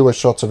of the pure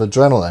shots of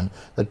adrenaline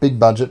that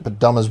big-budget but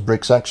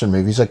dumb-as-bricks action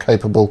movies are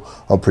capable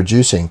of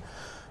producing.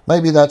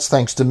 Maybe that's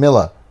thanks to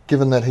Miller,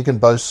 given that he can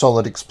boast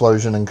solid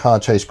explosion and car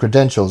chase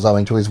credentials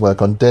owing to his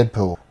work on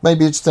Deadpool.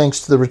 Maybe it's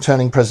thanks to the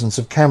returning presence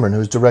of Cameron, who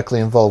is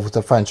directly involved with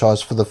the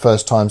franchise for the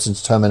first time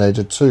since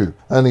Terminator 2,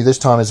 only this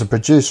time as a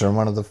producer and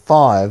one of the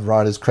 5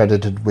 writers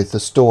credited with the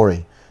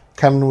story.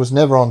 Cameron was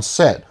never on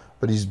set,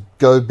 but his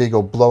go big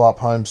or blow up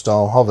home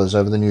style hovers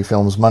over the new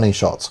film's money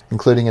shots,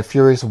 including a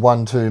furious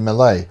 1-2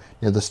 melee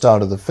near the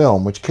start of the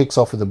film, which kicks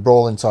off with a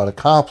brawl inside a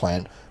car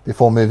plant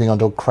before moving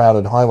onto a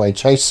crowded highway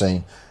chase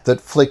scene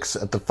that flicks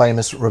at the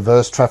famous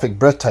reverse traffic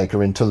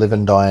breathtaker in To Live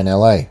and Die in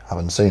LA.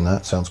 Haven't seen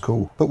that, sounds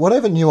cool. But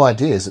whatever new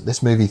ideas that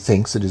this movie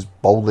thinks it is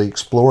boldly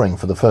exploring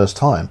for the first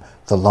time,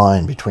 the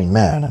line between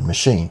man and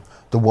machine,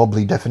 the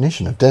wobbly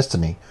definition of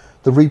destiny,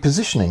 the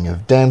repositioning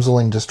of damsel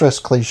in distress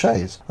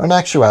cliches, are in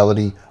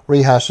actuality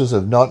rehashes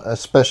of not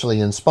especially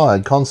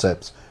inspired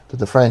concepts that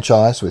the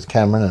franchise, with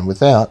Cameron and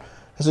without,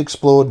 has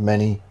explored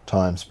many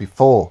times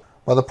before.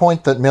 By the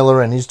point that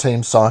Miller and his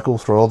team cycle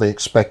through all the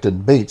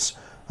expected beats,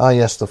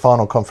 yes, the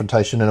final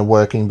confrontation in a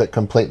working but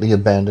completely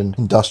abandoned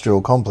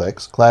industrial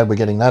complex, glad we're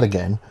getting that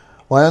again,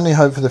 my only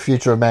hope for the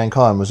future of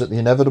mankind was that the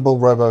inevitable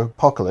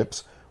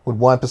robo-apocalypse would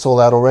wipe us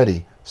all out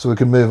already, so we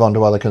could move on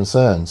to other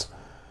concerns.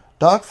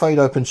 Dark Fate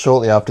opened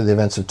shortly after the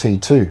events of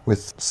T2,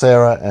 with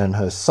Sarah and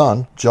her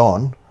son,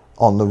 John,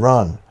 on the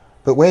run.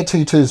 But where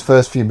T2's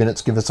first few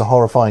minutes give us a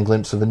horrifying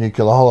glimpse of a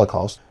nuclear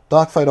holocaust,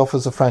 Dark Fate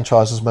offers the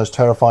franchise's most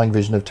terrifying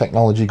vision of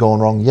technology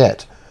gone wrong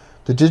yet,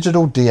 the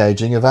digital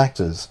de-aging of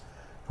actors.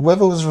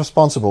 Whoever was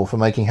responsible for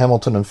making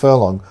Hamilton and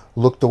Furlong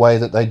look the way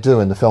that they do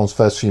in the film's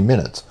first few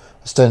minutes,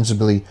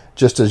 ostensibly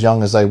just as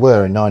young as they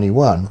were in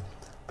 91,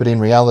 but in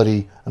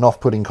reality an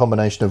off-putting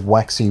combination of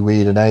waxy,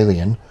 weird and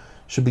alien,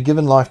 should be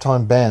given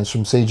lifetime bans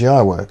from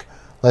CGI work,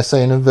 lest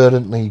they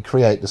inadvertently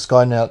create the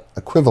Skynet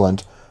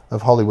equivalent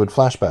of Hollywood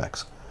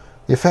flashbacks.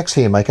 The effects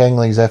here make Ang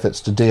Lee's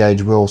efforts to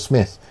de-age Will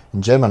Smith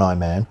in Gemini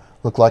Man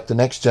look like the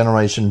next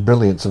generation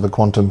brilliance of a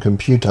quantum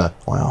computer.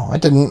 Wow, I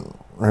didn't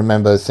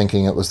remember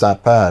thinking it was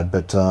that bad,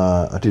 but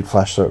I did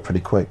flash through it pretty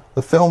quick.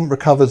 The film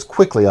recovers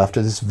quickly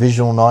after this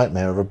visual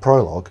nightmare of a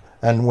prologue,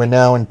 and we're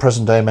now in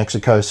present-day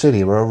Mexico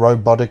City, where a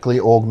robotically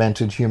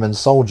augmented human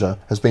soldier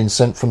has been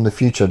sent from the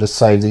future to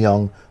save the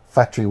young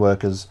factory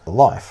worker's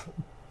life,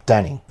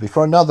 Danny,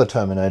 before another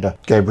Terminator,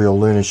 Gabriel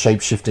Luna's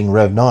shape-shifting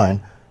Rev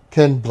 9,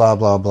 can blah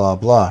blah blah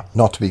blah.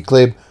 Not to be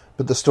glib,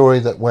 but the story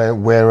that we're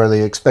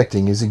warily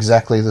expecting is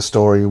exactly the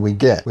story we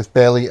get, with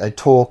barely a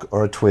talk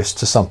or a twist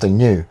to something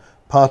new.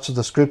 Parts of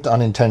the script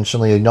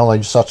unintentionally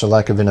acknowledge such a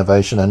lack of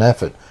innovation and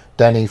effort.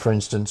 Danny, for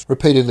instance,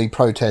 repeatedly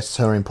protests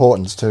her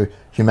importance to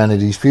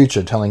humanity's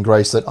future, telling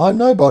Grace that I'm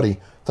nobody,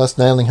 thus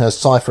nailing her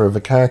cipher of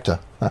a character.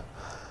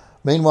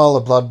 Meanwhile,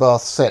 a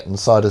bloodbath set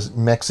inside a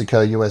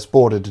Mexico-US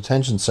border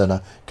detention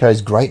center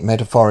carries great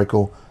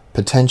metaphorical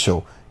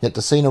potential, yet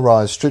the scene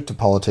arrives stripped to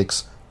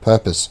politics,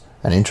 purpose,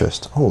 and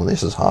interest. Oh,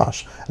 this is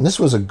harsh. And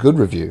this was a good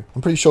review.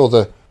 I'm pretty sure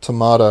the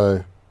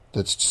tomato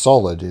that's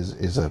solid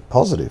is a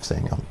positive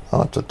thing.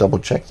 I'll have to double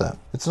check that.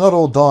 It's not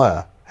all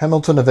dire.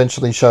 Hamilton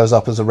eventually shows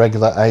up as a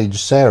regular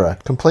aged Sarah,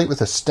 complete with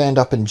a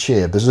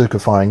stand-up-and-cheer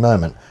bazooka-firing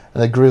moment,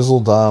 and a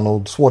grizzled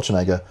Arnold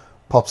Schwarzenegger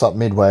pops up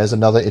midway as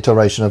another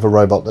iteration of a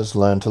robot that's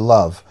learned to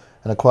love,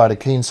 and acquired a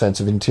keen sense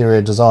of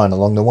interior design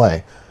along the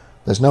way.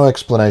 There's no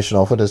explanation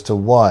offered as to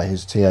why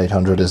his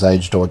T-800 has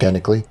aged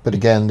organically, but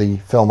again the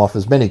film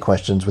offers many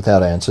questions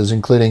without answers,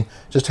 including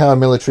just how a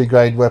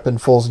military-grade weapon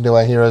falls into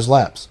our hero's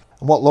laps,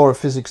 and what law of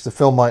physics the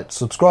film might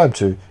subscribe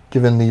to,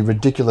 given the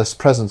ridiculous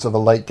presence of a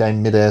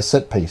late-game mid-air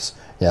set-piece.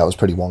 Yeah, it was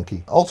pretty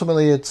wonky.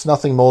 Ultimately, it's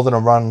nothing more than a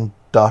run,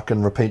 duck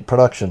and repeat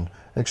production,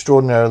 an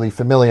extraordinarily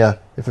familiar,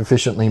 if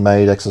efficiently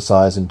made,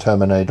 exercise in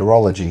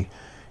Terminatorology.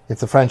 If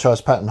the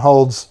franchise pattern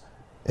holds,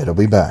 it'll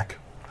be back.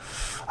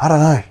 I don't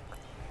know.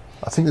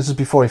 I think this is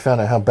before he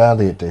found out how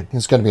badly it did.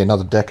 It's going to be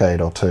another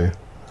decade or two,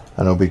 and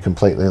it'll be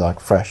completely,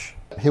 fresh.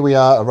 Here we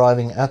are,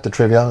 arriving at the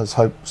trivia. Let's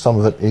hope some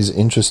of it is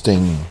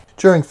interesting.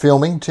 During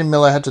filming, Tim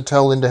Miller had to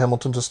tell Linda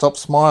Hamilton to stop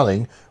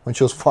smiling when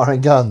she was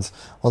firing guns.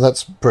 Well,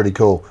 that's pretty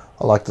cool.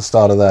 I like the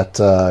start of that.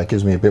 It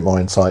gives me a bit more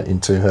insight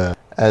into her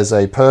as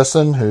a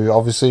person who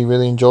obviously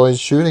really enjoys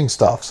shooting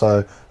stuff.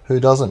 So who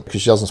doesn't?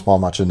 Because she doesn't smile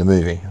much in the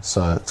movie.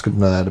 So it's good to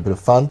know they had a bit of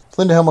fun. It's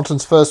Linda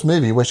Hamilton's first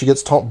movie where she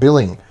gets top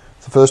billing.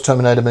 It's the first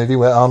Terminator movie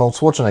where Arnold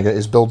Schwarzenegger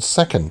is billed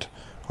second.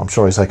 I'm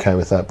sure he's okay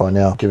with that by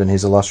now, given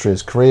his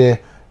illustrious career.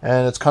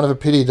 And it's kind of a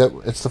pity that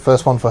it's the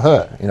first one for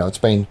her. You know, it's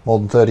been more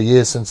than 30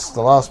 years since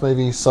the last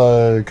movie,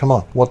 so come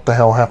on. What the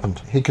hell happened?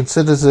 He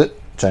considers it,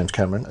 James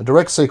Cameron, a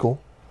direct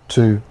sequel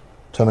to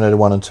Terminator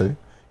 1 and 2. He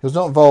was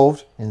not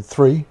involved in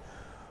 3,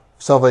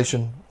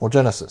 Salvation, or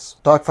Genesis.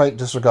 Dark Fate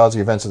disregards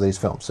the events of these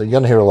films, so you're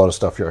going to hear a lot of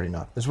stuff you already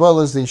know, as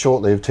well as the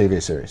short-lived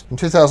TV series. In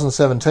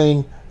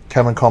 2017,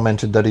 Cameron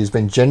commented that he's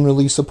been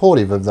generally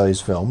supportive of those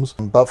films,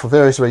 but for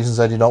various reasons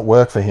they did not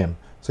work for him.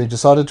 So he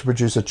decided to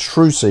produce a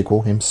true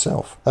sequel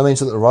himself. That means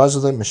that the Rise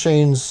of the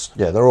Machines,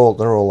 yeah, they're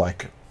all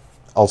like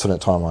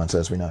alternate timelines,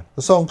 as we know.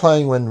 The song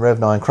playing when Rev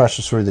 9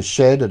 crashes through the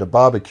shed at a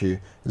barbecue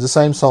is the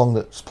same song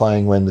that's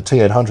playing when the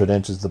T-800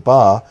 enters the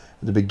bar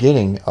at the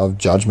beginning of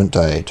Judgment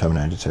Day,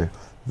 Terminator 2.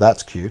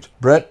 That's cute.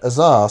 Brett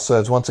Azar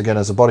serves once again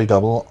as a body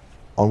double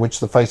on which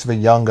the face of a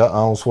younger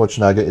Arnold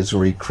Schwarzenegger is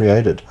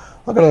recreated.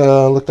 I've got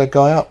to look that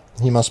guy up.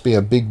 He must be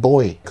a big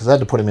boy, because I had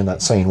to put him in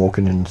that scene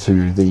walking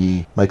into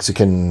the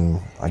Mexican,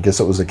 I guess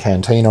it was a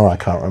cantina, I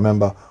can't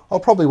remember. I'll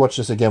probably watch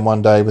this again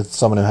one day with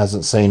someone who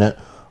hasn't seen it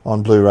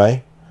on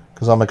Blu-ray,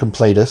 because I'm a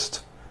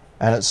completist,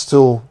 and it's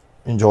still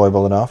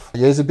enjoyable enough.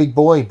 Yeah, he's a big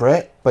boy,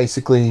 Brett.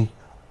 Basically,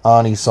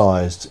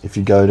 Arnie-sized. If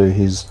you go to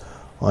his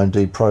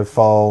IMDb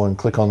profile and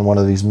click on one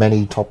of these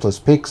many topless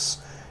pics,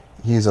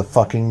 he's a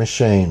fucking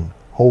machine.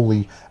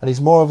 Holy... And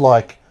he's more of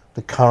like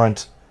the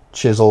current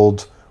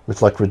chiseled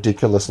with like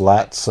ridiculous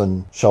lats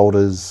and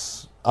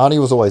shoulders. Arnie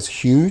was always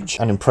huge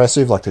and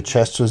impressive, like the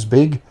chest was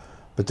big,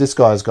 but this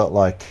guy's got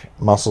like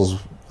muscles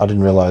I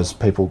didn't realize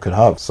people could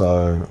have,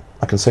 so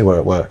I can see where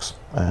it works.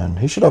 And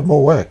he should have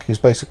more work. He's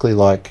basically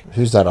like,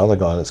 who's that other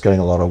guy that's getting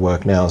a lot of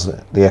work now? Is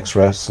it the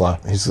ex-wrestler?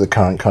 He's the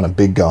current kind of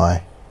big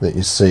guy that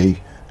you see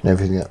and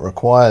everything that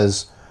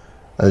requires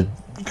a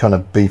kind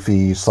of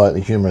beefy,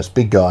 slightly humorous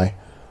big guy.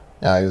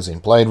 Now, he was in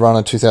Blade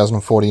Runner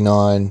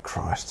 2049,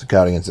 Christ,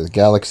 Guardians of the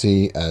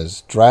Galaxy as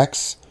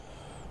Drax.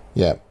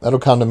 Yeah, that'll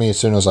come to me as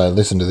soon as I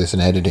listen to this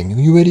in editing.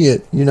 You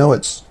idiot, you know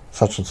it's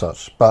such and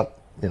such. But,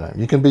 you know,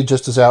 you can be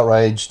just as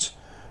outraged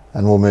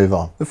and we'll move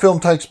on. The film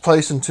takes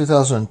place in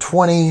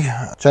 2020.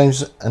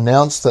 James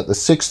announced that the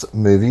 6th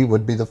movie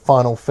would be the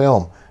final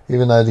film,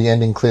 even though the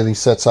ending clearly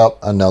sets up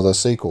another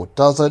sequel.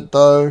 Does it,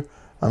 though?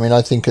 I mean,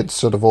 I think it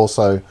sort of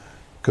also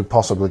could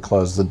possibly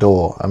close the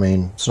door. I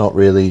mean, it's not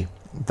really...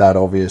 that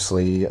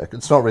obviously,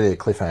 it's not really a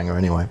cliffhanger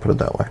anyway, put it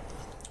that way.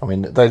 I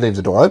mean, they leave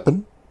the door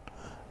open,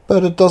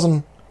 but it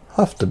doesn't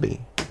have to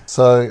be.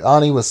 So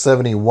Arnie was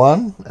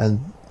 71 and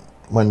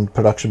when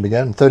production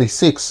began,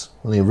 36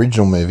 when the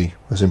original movie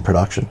was in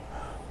production.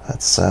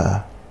 That's,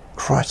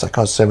 Christ, that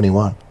guy's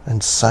 71.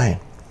 Insane.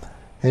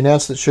 He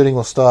announced that shooting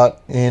will start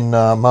in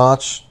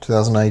March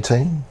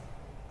 2018.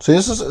 See,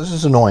 this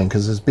is annoying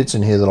because there's bits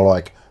in here that are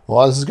like,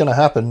 well, this is going to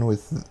happen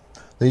with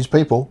these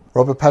people.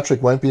 Robert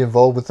Patrick won't be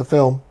involved with the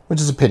film,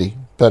 which is a pity.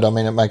 But, I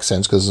mean, it makes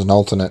sense because it's an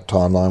alternate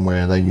timeline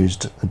where they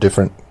used a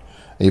different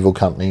evil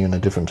company and a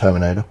different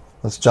Terminator.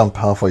 Let's jump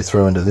halfway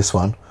through into this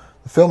one.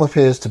 The film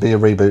appears to be a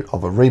reboot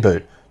of a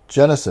reboot.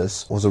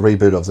 Genesis was a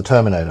reboot of the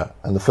Terminator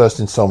and the first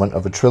installment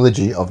of a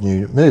trilogy of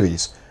new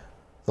movies.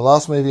 The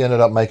last movie ended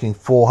up making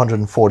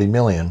 $440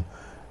 million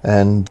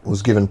and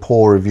was given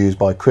poor reviews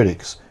by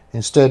critics.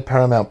 Instead,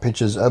 Paramount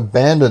Pictures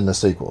abandoned the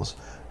sequels.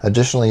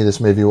 Additionally, this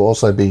movie will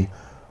also be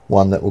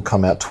one that will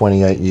come out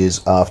 28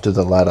 years after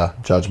the latter,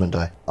 Judgment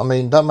Day. I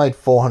mean, that made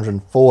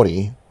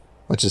 440,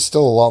 which is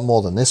still a lot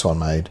more than this one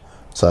made.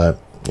 So,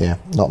 yeah,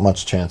 not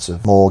much chance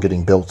of more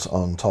getting built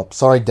on top.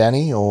 Sorry,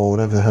 Danny, or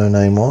whatever her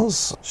name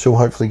was. She'll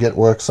hopefully get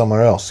work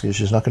somewhere else, because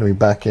she's not going to be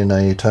back in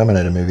a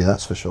Terminator movie,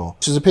 that's for sure.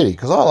 Which is a pity,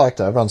 because I liked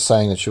her. Everyone's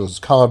saying that she was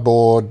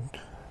cardboard,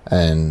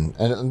 and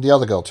the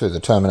other girl too, the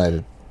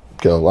Terminator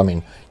girl. I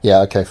mean,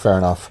 yeah, okay, fair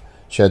enough.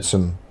 She had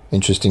some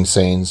interesting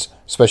scenes,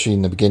 especially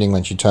in the beginning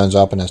when she turns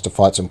up and has to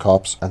fight some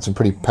cops, and some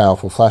pretty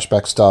powerful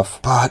flashback stuff.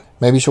 But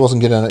maybe she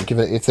wasn't given it.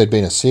 If there'd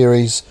been a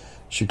series,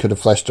 she could have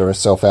fleshed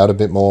herself out a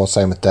bit more.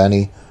 Same with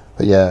Danny.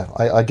 But yeah,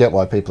 I get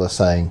why people are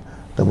saying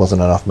there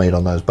wasn't enough meat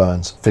on those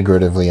bones,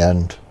 figuratively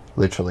and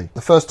literally.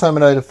 The first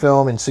Terminator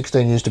film in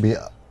 16 years to be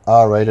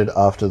R-rated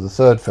after the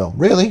third film.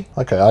 Really?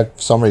 Okay, I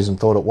for some reason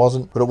thought it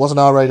wasn't, but it wasn't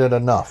R-rated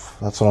enough.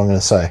 That's what I'm going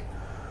to say.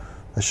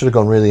 They should have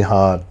gone really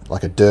hard,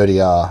 like a dirty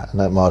R, and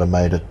that might have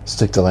made it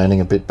stick to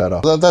landing a bit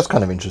better. That's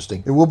kind of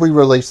interesting. It will be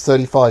released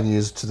 35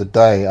 years to the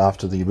day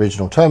after the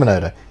original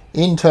Terminator.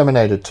 In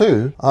Terminator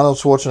 2, Arnold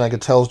Schwarzenegger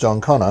tells John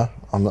Connor,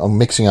 I'm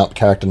mixing up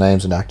character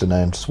names and actor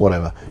names,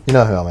 whatever, you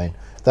know who I mean,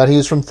 that he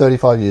is from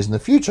 35 years in the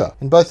future.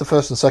 In both the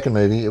first and second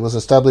movie, it was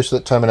established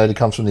that Terminator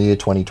comes from the year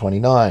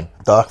 2029.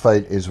 Dark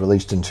Fate is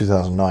released in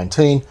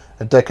 2019,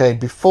 a decade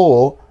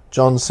before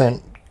John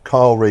sent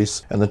Kyle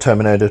Reese and the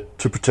Terminator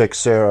to protect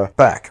Sarah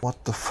back.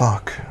 What the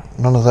fuck?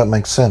 None of that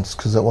makes sense,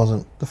 because it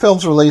wasn't. The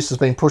film's release has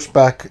been pushed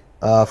back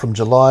from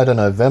July to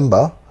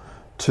November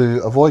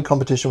to avoid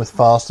competition with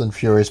Fast and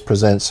Furious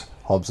Presents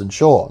Hobbs and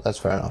Shaw. That's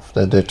fair enough.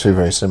 They're two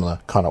very similar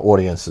kind of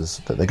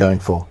audiences that they're going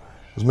for.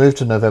 It was moved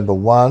to November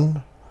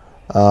 1,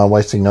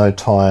 wasting no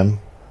time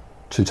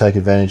to take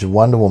advantage of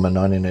Wonder Woman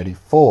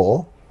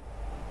 1984.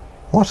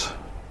 What?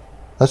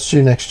 That's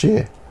due next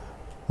year.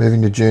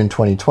 Moving to June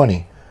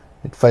 2020.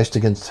 It faced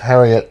against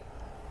Harriet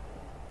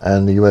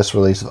and the US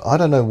release of... I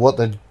don't know what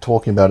they're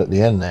talking about at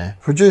the end there.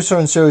 Producer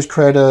and series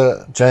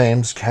creator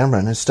James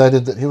Cameron has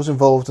stated that he was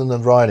involved in the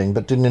writing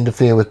but didn't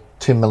interfere with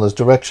Tim Miller's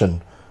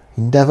direction.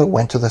 He never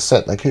went to the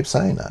set. They keep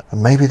saying that.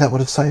 And maybe that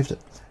would have saved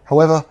it.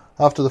 However,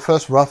 after the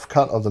first rough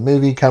cut of the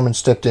movie, Cameron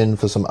stepped in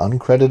for some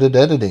uncredited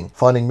editing,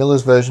 finding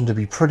Miller's version to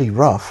be pretty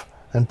rough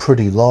and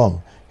pretty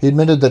long. He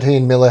admitted that he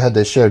and Miller had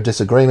their share of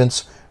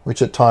disagreements,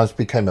 which at times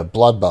became a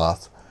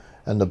bloodbath,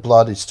 and the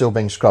blood is still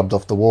being scrubbed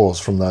off the walls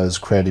from those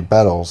creative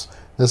battles.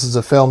 This is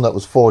a film that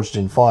was forged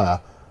in fire,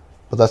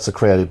 but that's the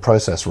creative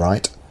process,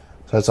 right?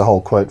 So that's a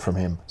whole quote from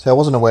him. So I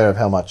wasn't aware of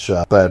how much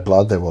bad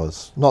blood there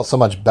was. Not so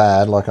much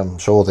bad, like I'm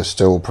sure they're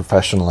still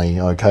professionally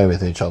okay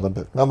with each other,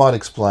 but that might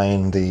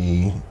explain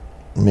the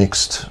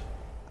mixed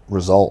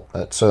result.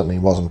 It certainly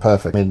wasn't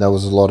perfect. I mean, there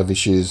was a lot of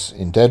issues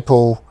in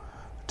Deadpool.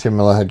 Tim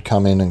Miller had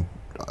come in and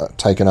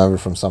taken over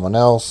from someone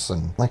else,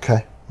 and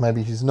okay,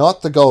 maybe he's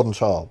not the golden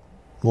child.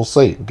 We'll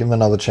see. We'll give him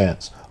another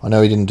chance. I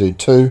know he didn't do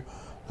 2.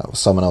 That was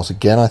someone else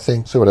again, I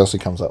think. See what else he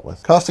comes up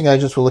with. Casting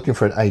agents were looking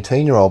for an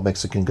 18-year-old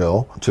Mexican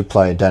girl to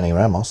play Dani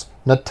Ramos.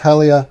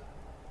 Natalia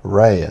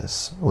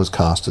Reyes was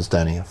cast as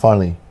Dani. I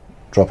finally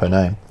drop her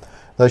name.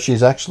 Though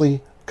she's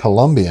actually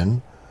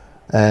Colombian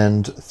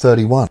and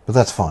 31. But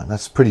that's fine.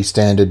 That's pretty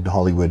standard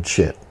Hollywood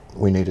shit.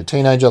 We need a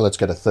teenager, let's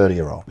get a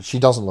 30-year-old. But she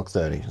doesn't look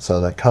 30,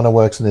 so that kind of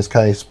works in this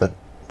case, but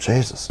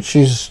Jesus.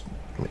 She's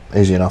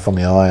easy enough on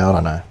the eye, I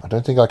don't know. I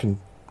don't think I can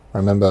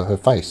remember her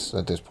face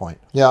at this point.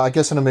 Yeah, I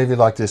guess in a movie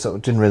like this,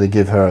 it didn't really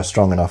give her a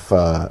strong enough,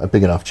 a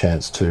big enough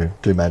chance to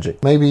do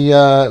magic. Maybe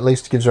at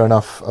least gives her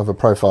enough of a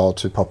profile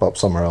to pop up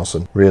somewhere else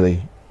and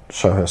really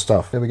show her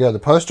stuff. There we go. The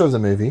poster of the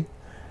movie,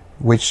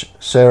 which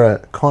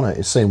Sarah Connor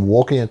is seen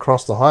walking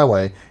across the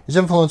highway, is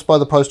influenced by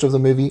the poster of the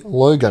movie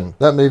Logan.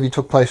 That movie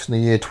took place in the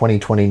year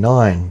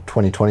 2029.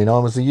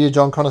 2029 was the year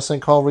John Connor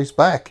sent Kyle Reese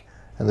back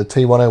and the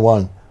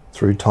T-101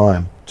 through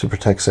time to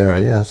protect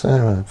Sarah. Yeah, so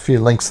a few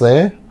links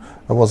there.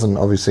 It wasn't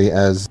obviously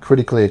as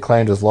critically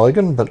acclaimed as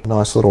Logan, but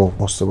nice little,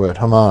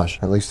 homage,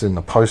 at least in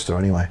the poster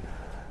anyway.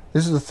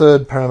 This is the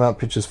third Paramount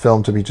Pictures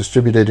film to be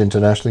distributed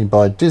internationally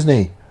by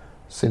Disney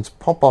since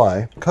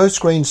Popeye.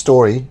 Co-screen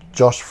story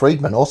Josh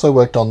Friedman also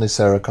worked on this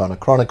Sarah Connor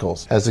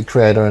Chronicles as the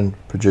creator and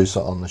producer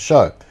on the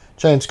show.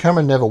 James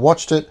Cameron never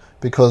watched it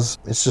because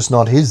it's just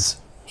not his.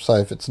 So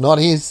if it's not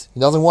his, he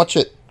doesn't watch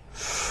it.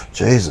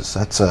 Jesus,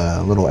 that's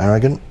a little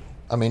arrogant.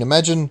 I mean,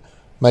 imagine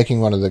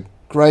making one of the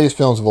greatest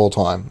films of all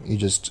time. You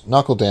just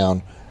knuckle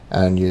down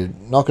and you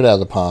knock it out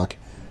of the park,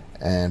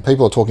 and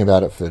people are talking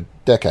about it for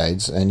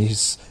decades, and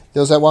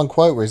there was that one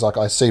quote where he's like,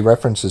 I see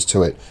references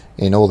to it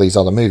in all these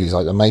other movies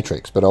like The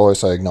Matrix, but I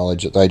also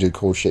acknowledge that they do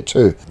cool shit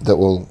too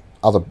that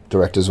other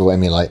directors will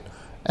emulate.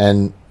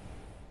 And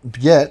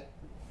yet,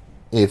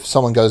 if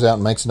someone goes out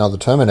and makes another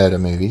Terminator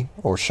movie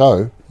or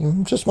show,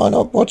 you just might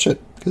not watch it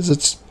because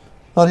it's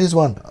not his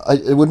one.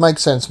 It would make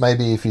sense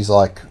maybe if he's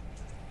like,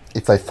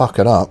 if they fuck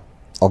it up,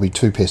 I'll be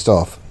too pissed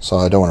off, so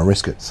I don't want to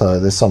risk it. So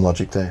there's some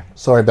logic there.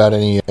 Sorry about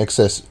any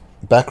excess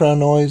background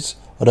noise.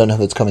 I don't know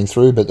if it's coming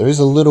through, but there is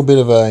a little bit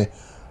of a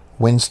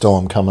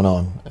windstorm coming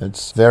on.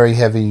 It's very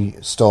heavy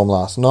storm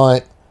last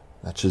night.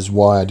 That's just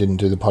why I didn't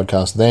do the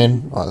podcast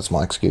then. Oh, that's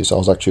my excuse. I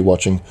was actually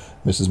watching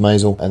Mrs.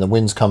 Maisel, and the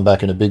winds come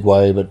back in a big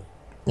way, but,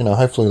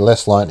 hopefully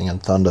less lightning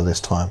and thunder this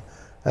time.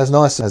 As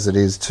nice as it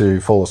is to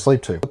fall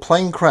asleep to. The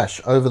plane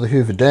crash over the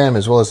Hoover Dam,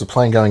 as well as the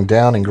plane going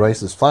down in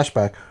Grace's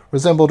flashback,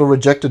 resembled a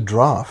rejected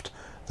draft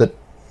that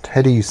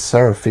Teddy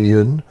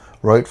Sarafian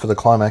wrote for the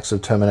climax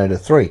of Terminator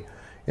 3.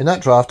 In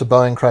that draft, a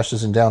Boeing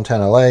crashes in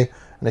downtown LA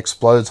and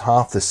explodes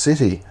half the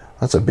city.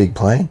 That's a big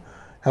plane.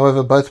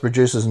 However, both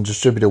producers and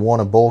distributor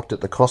Warner balked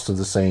at the cost of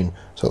the scene,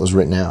 so it was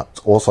written out.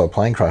 It's also a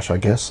plane crash, I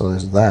guess, so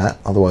there's that.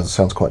 Otherwise, it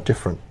sounds quite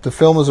different. The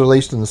film was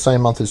released in the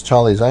same month as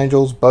Charlie's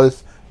Angels.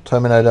 Both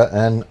Terminator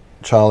and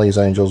Charlie's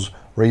Angels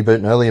reboot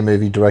an earlier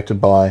movie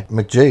directed by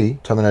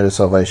McGee, Terminator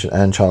Salvation,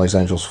 and Charlie's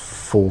Angels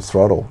Full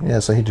Throttle. Yeah,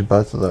 so he did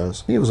both of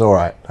those. He was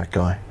alright, that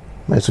guy.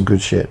 Made some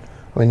good shit.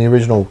 I mean, the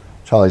original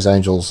Charlie's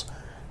Angels,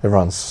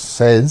 everyone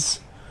says,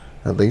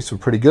 at least, were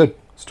pretty good.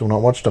 Still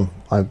not watched them.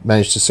 I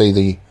managed to see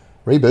the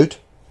reboot.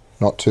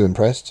 Not too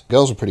impressed.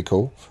 Girls are pretty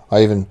cool.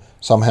 I even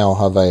somehow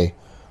have a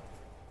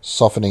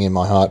softening in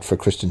my heart for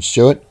Kristen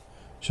Stewart.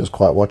 She was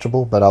quite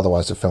watchable, but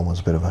otherwise the film was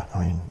a bit of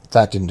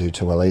that didn't do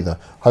too well either.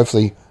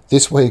 Hopefully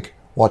this week,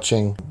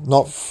 watching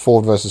not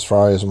Ford versus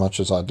Ferrari as much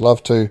as I'd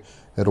love to,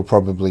 it'll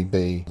probably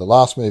be the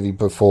last movie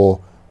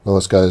before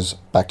Lewis goes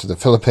back to the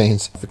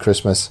Philippines for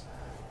Christmas.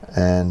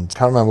 And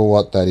can't remember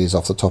what that is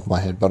off the top of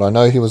my head, but I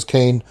know he was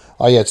keen.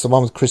 Oh yeah, it's the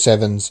one with Chris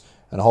Evans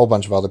and a whole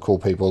bunch of other cool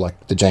people,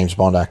 like the James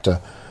Bond actor.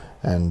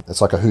 And it's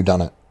like a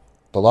whodunit.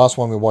 The last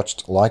one we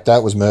watched like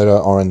that was Murder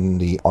on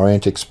the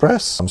Orient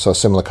Express. So a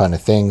similar kind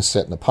of thing,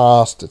 set in the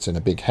past. It's in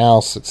a big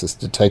house. It's this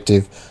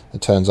detective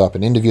that turns up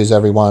and interviews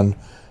everyone.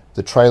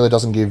 The trailer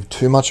doesn't give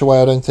too much away,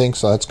 I don't think,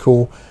 so that's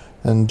cool.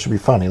 And it should be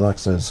fun. He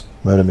likes those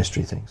murder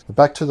mystery things. But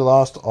back to the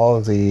last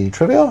of the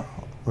trivia.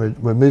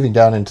 We're moving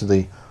down into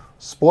the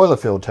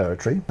spoiler-filled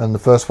territory. And the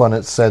first one,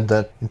 it said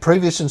that in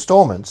previous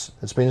installments,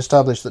 it's been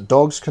established that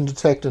dogs can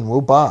detect and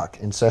will bark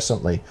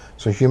incessantly,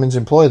 so humans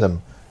employ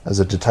them as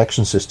a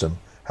detection system.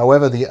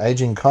 However, the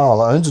aging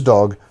Carl owns a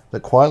dog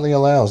that quietly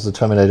allows the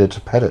Terminator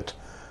to pet it.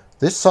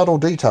 This subtle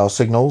detail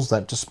signals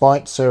that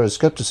despite Sarah's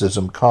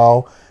skepticism,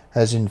 Carl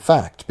has in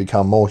fact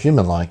become more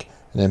human-like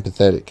and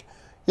empathetic.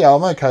 Yeah,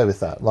 I'm okay with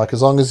that. Like,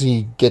 as long as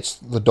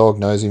the dog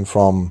knows him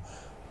from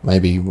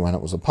maybe when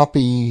it was a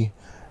puppy,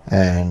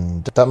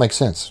 And that makes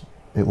sense.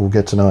 It will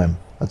get to know him.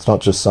 It's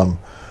not just some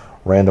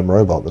random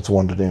robot that's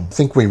wandered in. I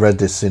think we read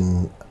this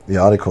in the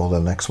article, the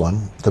next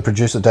one. The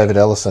producer David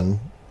Ellison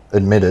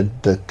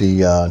admitted that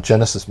the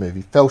Genesis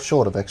movie fell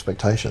short of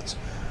expectations.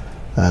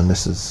 And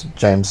this is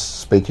James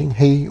speaking.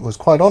 He was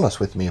quite honest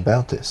with me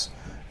about this.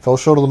 Fell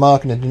short of the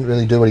mark and it didn't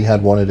really do what he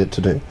had wanted it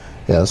to do.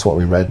 Yeah, that's what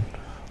we read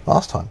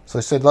last time. So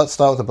he said, let's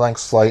start with a blank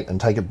slate and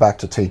take it back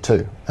to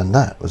T2. And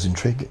that was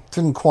intriguing.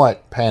 Didn't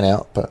quite pan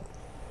out, but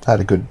had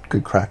a good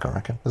crack, I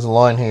reckon. There's a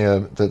line here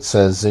that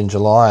says, in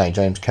July,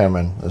 James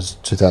Cameron, as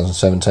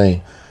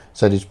 2017,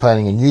 said he's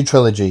planning a new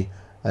trilogy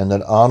and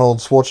that Arnold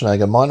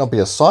Schwarzenegger might not be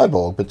a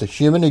cyborg, but the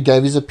human who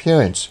gave his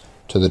appearance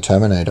to the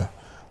Terminator.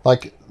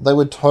 Like, they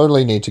would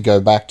totally need to go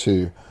back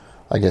to,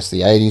 I guess,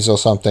 the 80s or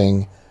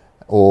something,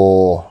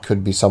 or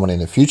could be someone in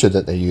the future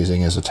that they're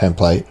using as a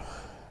template,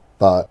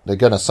 but they're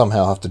going to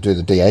somehow have to do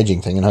the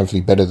de-aging thing, and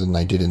hopefully better than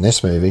they did in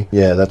this movie.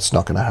 Yeah, that's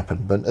not going to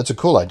happen, but it's a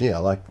cool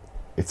idea. Like,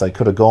 if they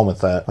could have gone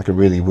with that, like a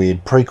really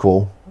weird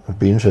prequel, it would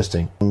be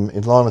interesting.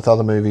 In line with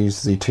other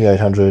movies, the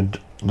T-800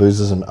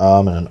 loses an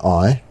arm and an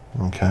eye.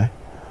 Okay,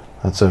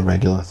 that's a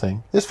regular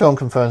thing. This film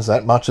confirms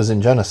that, much as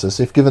in Genesis,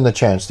 if given the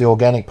chance, the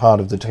organic part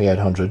of the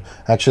T-800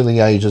 actually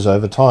ages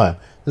over time.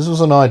 This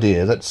was an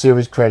idea that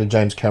series creator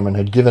James Cameron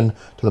had given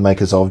to the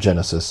makers of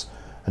Genesis,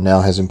 and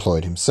now has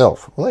employed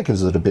himself. Well, that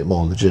gives it a bit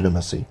more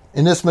legitimacy.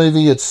 In this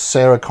movie, it's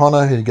Sarah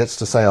Connor who gets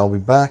to say, I'll be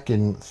back.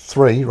 In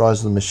 3, Rise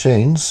of the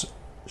Machines,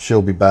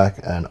 she'll be back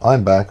and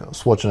I'm back.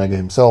 Schwarzenegger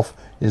himself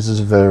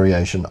uses a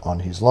variation on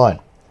his line.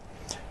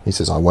 He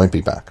says, I won't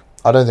be back.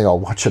 I don't think I'll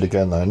watch it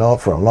again, though.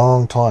 Not for a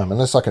long time,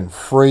 unless I can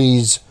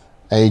freeze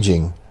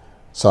aging.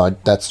 So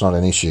that's not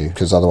an issue,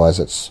 because otherwise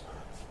it's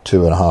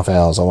 2.5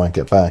 hours I won't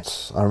get back.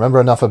 I remember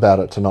enough about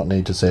it to not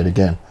need to see it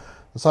again.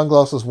 The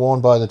sunglasses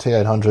worn by the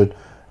T-800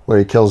 where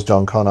he kills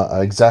John Connor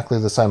are exactly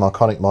the same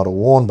iconic model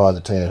worn by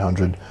the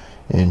T-800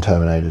 in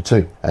Terminator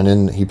 2. And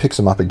then he picks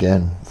them up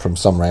again from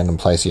some random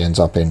place he ends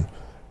up in.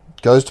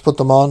 Goes to put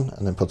them on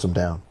and then puts them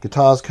down.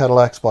 Guitars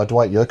Cadillacs by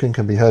Dwight Yoakam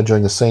can be heard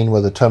during the scene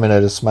where the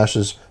Terminator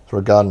smashes through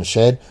a garden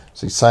shed.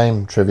 It's the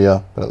same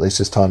trivia, but at least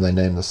this time they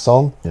named the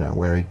song,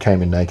 where he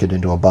came in naked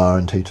into a bar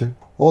in T2.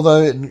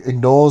 Although it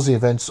ignores the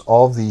events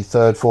of the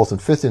 3rd, 4th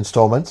and 5th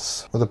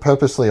installments, whether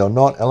purposely or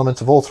not, elements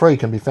of all 3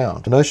 can be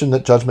found. The notion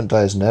that Judgment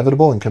Day is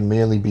inevitable and can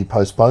merely be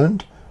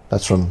postponed,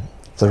 that's from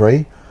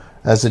 3,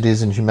 as it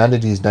is in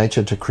humanity's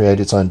nature to create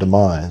its own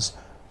demise.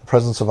 The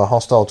presence of a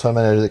hostile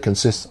Terminator that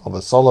consists of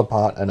a solid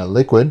part and a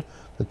liquid,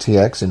 the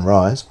TX in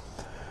Rise,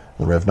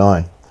 the Rev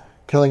 9,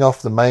 killing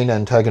off the main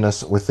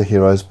antagonist with the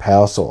hero's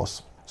power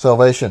source.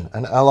 Salvation,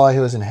 an ally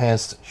who is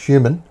enhanced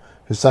human,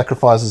 who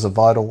sacrifices a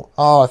vital...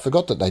 I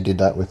forgot that they did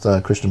that with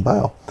Christian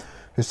Bale.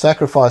 Who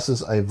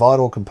sacrifices a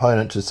vital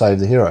component to save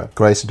the hero.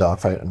 Grace, Dark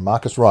Fate, and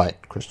Marcus Wright,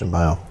 Christian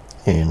Bale,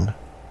 in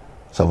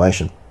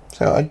Salvation.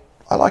 So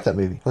I like that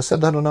movie. I said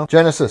that enough.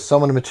 Genesis,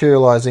 someone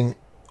materializing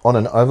on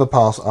an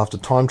overpass after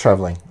time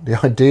traveling. The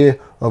idea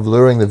of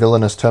luring the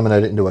villainous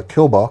Terminator into a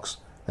kill box,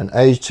 an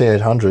aged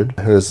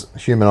T-800 who is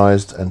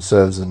humanized and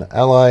serves as an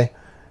ally,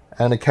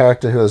 and a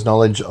character who has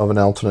knowledge of an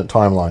alternate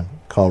timeline,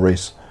 Kyle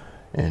Reese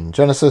in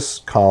Genesis,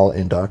 Kyle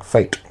in Dark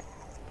Fate.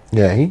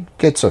 Yeah, he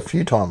gets a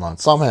few timelines.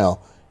 Somehow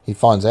he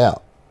finds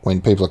out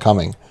when people are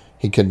coming.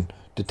 He can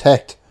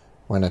detect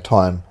when a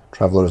time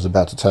traveler is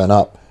about to turn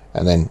up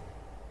and then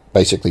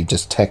basically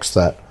just text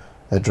that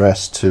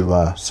address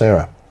to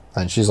Sarah.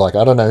 And she's like,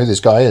 I don't know who this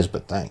guy is,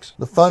 but thanks.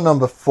 The phone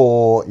number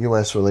for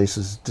US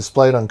releases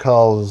displayed on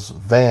Carl's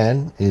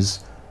van is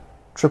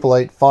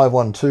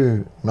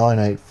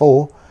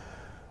 888-512-984,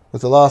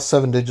 with the last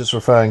 7 digits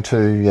referring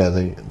to,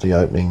 the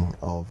opening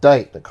of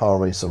date that Kyle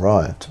Reese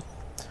arrived.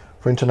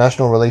 For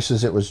international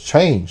releases, it was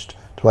changed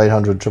to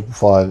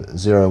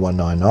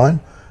 800-555-0199.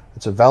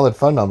 It's a valid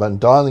phone number, and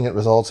dialing it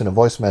results in a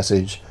voice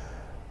message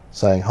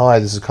saying, Hi,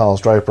 this is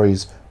Carl's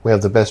Draperies. We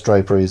have the best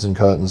draperies and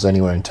curtains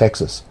anywhere in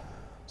Texas.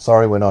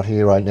 Sorry, we're not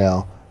here right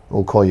now.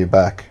 We'll call you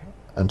back.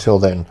 Until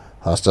then,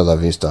 hasta la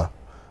vista.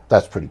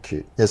 That's pretty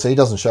cute. Yeah, so he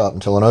doesn't show up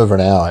until over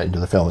an hour into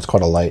the film. It's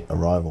quite a late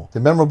arrival. The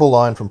memorable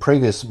line from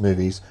previous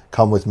movies,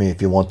 Come with me if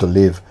you want to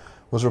live,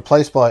 was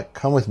replaced by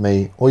Come with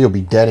me or you'll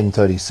be dead in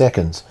 30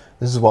 seconds.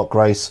 This is what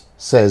Grace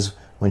says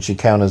when she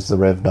counters the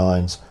Rev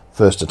 9's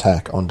first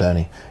attack on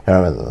Danny. I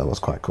remember that was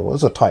quite cool. It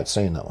was a tight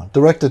scene, that one.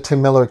 Director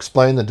Tim Miller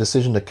explained the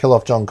decision to kill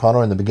off John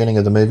Connor in the beginning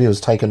of the movie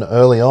was taken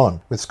early on.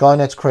 With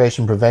Skynet's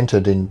creation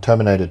prevented in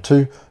Terminator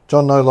 2,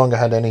 John no longer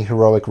had any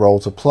heroic role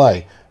to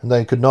play, and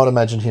they could not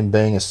imagine him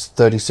being a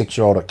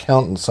 36-year-old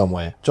accountant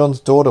somewhere.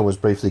 John's daughter was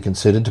briefly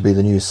considered to be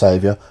the new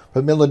saviour,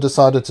 but Miller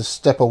decided to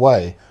step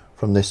away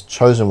from this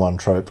chosen one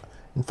trope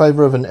in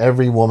favour of an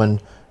every woman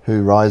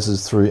who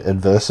rises through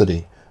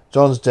adversity.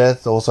 John's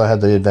death also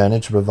had the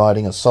advantage of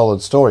providing a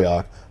solid story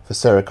arc for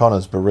Sarah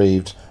Connor's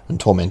bereaved and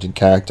tormented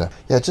character.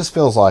 Yeah, it just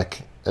feels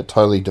like it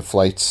totally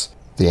deflates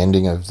the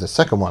ending of the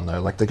second one, though.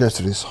 Like, they go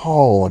through this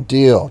whole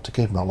ordeal to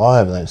keep him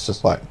alive, and then it's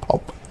just like,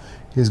 pop,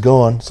 he's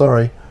gone.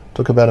 Sorry,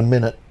 took about a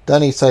minute.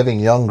 Danny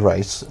saving young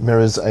Grace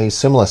mirrors a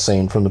similar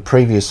scene from the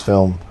previous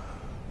film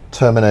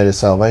Terminator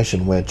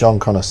Salvation, where John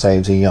Connor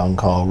saves a young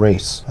Kyle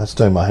Reese. That's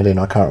doing my head in.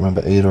 I can't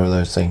remember either of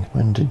those things.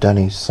 When did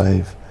Danny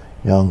save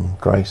young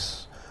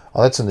Grace?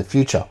 Oh, that's in the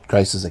future.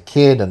 Grace is a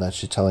kid, and that's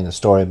she's telling a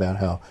story about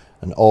how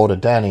an older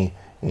Danny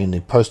in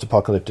the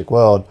post-apocalyptic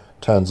world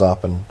turns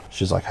up, and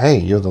she's like, hey,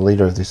 you're the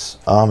leader of this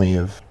army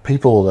of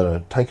people that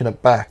are taking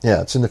it back.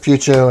 Yeah, it's in the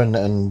future,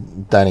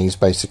 and Danny's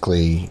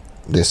basically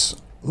this,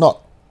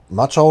 not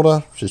much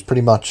older. She's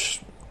pretty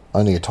much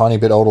only a tiny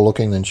bit older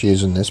looking than she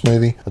is in this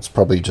movie. It's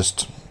probably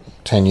just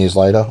 10 years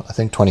later, I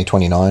think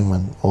 2029,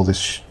 when all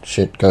this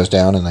shit goes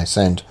down and they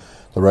send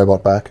the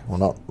robot back. Well,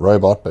 not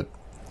robot, but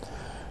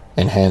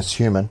enhanced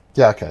human.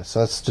 Yeah, okay,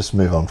 so let's just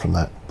move on from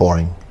that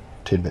boring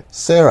tidbit.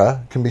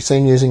 Sarah can be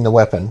seen using the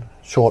weapon,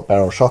 short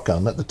barrel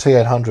shotgun, that the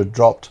T-800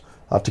 dropped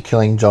after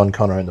killing John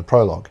Connor in the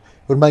prologue.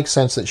 It would make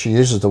sense that she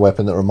uses the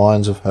weapon that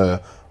reminds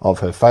her of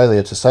her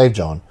failure to save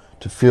John,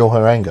 to fuel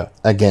her anger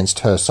against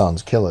her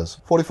son's killers.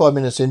 45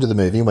 minutes into the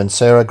movie, when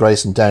Sarah,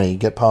 Grace and Danny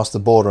get past the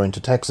border into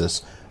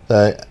Texas,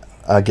 they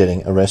are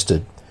getting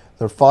arrested.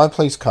 There are 5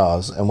 police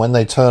cars, and when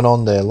they turn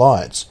on their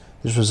lights,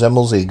 this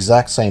resembles the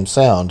exact same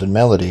sound and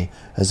melody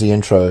as the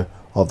intro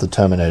of the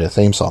Terminator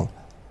theme song.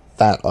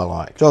 That I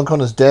like. John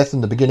Connor's death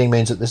in the beginning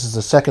means that this is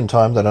the second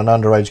time that an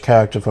underage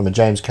character from a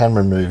James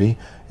Cameron movie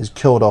is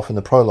killed off in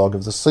the prologue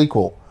of the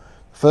sequel.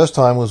 The first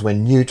time was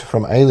when Newt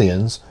from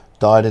Aliens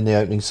died in the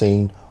opening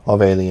scene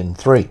of Alien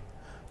 3,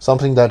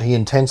 something that he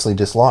intensely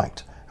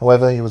disliked.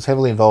 However, he was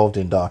heavily involved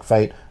in Dark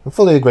Fate and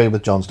fully agreed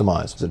with John's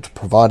demise. It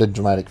provided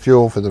dramatic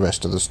fuel for the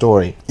rest of the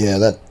story. Yeah,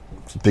 that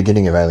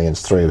beginning of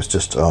Aliens 3 was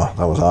just, oh,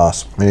 that was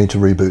arse. We need to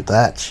reboot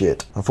that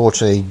shit.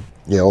 Unfortunately,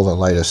 yeah, all the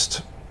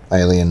latest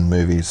Alien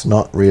movies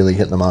not really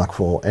hitting the mark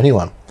for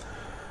anyone.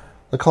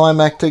 The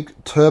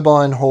climactic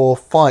turbine hall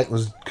fight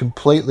was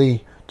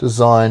completely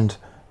designed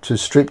to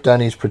strip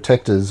Danny's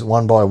protectors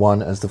one by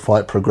one as the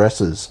fight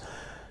progresses.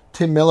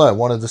 Tim Miller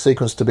wanted the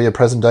sequence to be a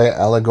present-day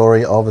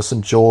allegory of a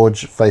St.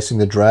 George facing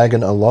the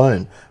dragon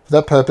alone. For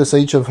that purpose,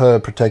 each of her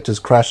protectors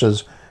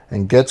crashes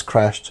and gets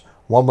crashed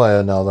one way or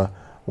another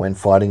when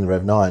fighting the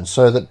Rev 9,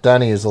 so that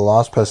Danny is the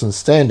last person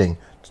standing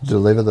to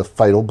deliver the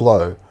fatal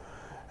blow.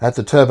 At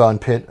the turbine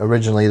pit,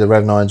 originally the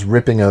Rev 9's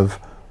ripping of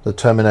the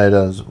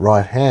Terminator's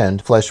right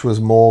hand flesh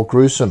was more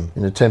gruesome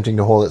in attempting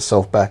to haul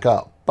itself back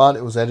up, but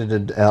it was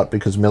edited out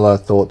because Miller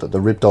thought that the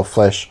ripped off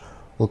flesh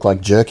looked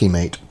like jerky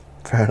meat.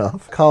 Fair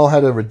enough. Carl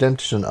had a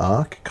redemption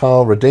arc.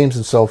 Carl redeems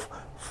himself,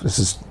 this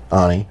is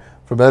Arnie,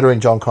 for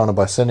murdering John Connor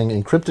by sending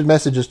encrypted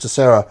messages to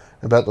Sarah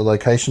about the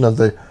location of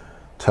the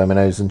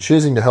Terminators and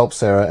choosing to help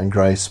Sarah and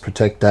Grace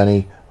protect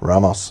Danny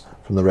Ramos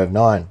from the Rev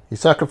 9. He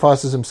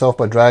sacrifices himself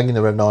by dragging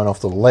the Rev 9 off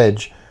the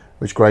ledge,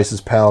 which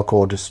Grace's power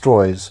core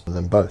destroys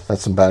them both.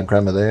 That's some bad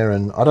grammar there,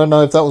 and I don't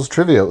know if that was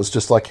trivia. It was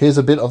just like, here's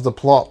a bit of the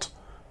plot.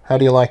 How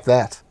do you like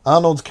that?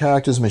 Arnold's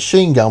character's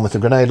machine gun with a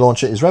grenade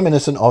launcher is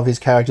reminiscent of his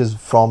characters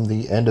from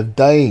The End of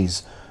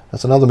Days.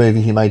 That's another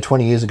movie he made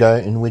 20 years ago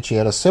in which he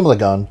had a similar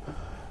gun,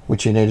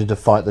 which he needed to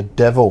fight the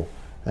devil,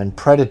 and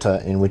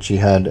Predator, in which he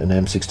had an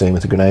M16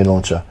 with a grenade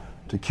launcher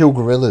to kill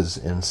gorillas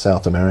in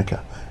South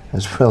America,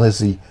 as well as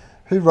the...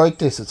 Who wrote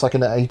this? It's like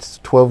an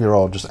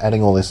 12-year-old just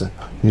adding all this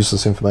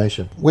useless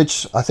information,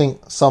 which I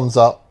think sums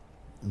up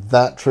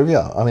that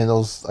trivia. I mean, there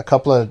was a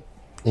couple of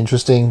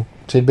interesting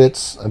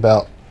tidbits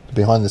about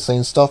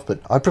behind-the-scenes stuff,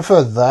 but I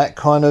prefer that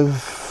kind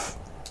of...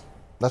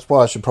 That's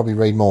why I should probably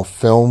read more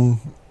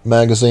film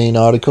magazine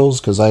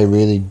articles, because they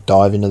really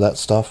dive into that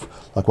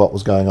stuff, like what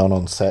was going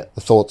on set,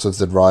 the thoughts of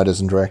the writers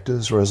and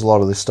directors, whereas a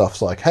lot of this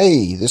stuff's like,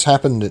 hey, this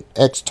happened at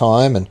X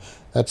time, and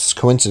that's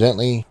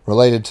coincidentally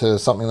related to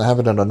something that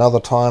happened at another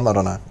time. I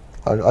don't know.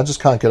 I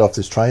just can't get off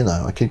this train,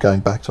 though. I keep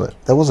going back to it.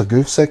 There was a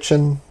goof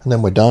section, and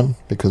then we're done,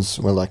 because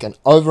we're like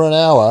over an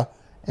hour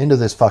into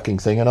this fucking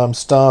thing, and I'm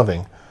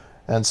starving.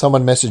 And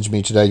someone messaged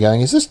me today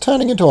going, is this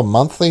turning into a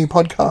monthly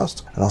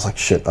podcast? And I was like,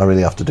 shit, I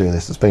really have to do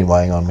this. It's been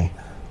weighing on me.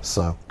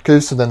 So,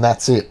 goofs, and then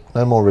that's it.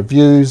 No more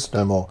reviews,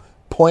 no more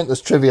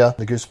pointless trivia.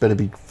 The goofs better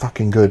be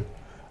fucking good.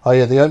 Oh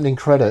yeah, the opening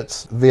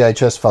credits,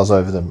 VHS fuzz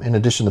over them. In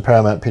addition, the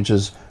Paramount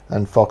Pictures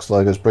and Fox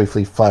logos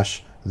briefly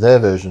flash their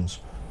versions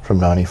from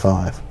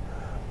 95.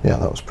 Yeah,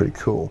 that was pretty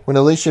cool. When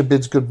Alicia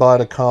bids goodbye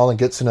to Carl and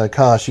gets in her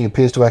car, she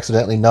appears to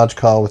accidentally nudge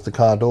Carl with the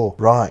car door.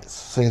 Right,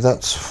 see,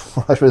 that's...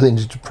 I really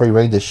need to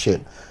pre-read this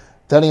shit.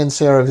 Danny and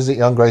Sarah visit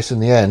young Grace in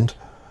the end,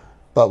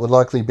 but would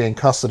likely be in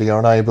custody or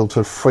unable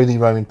to freely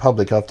roam in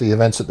public after the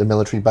events at the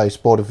military base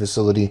border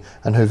facility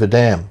and Hoover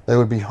Dam. They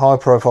would be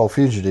high-profile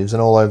fugitives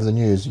and all over the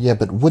news. Yeah,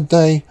 but would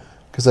they?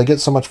 Because they get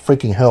so much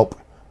freaking help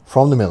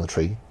from the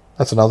military.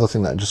 That's another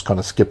thing that I just kind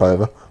of skip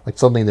over. Like,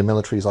 suddenly the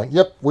military's like,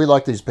 yep, we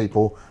like these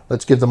people.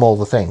 Let's give them all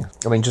the thing.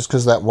 I mean, just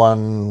because that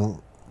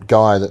one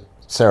guy that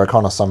Sarah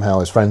Connor somehow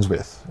is friends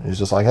with, he's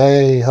just like,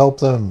 hey, help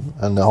them.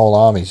 And the whole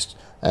army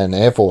and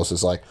Air Force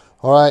is like,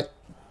 all right,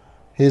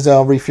 here's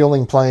our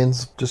refueling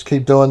planes. Just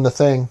keep doing the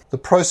thing. The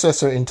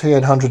processor in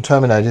T-800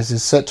 Terminators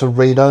is set to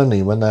read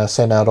only when they are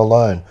sent out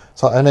alone,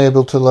 so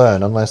unable to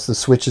learn unless the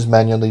switch is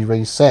manually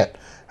reset.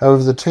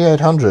 However, the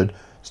T-800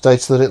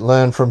 states that it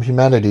learned from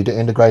humanity to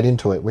integrate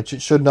into it, which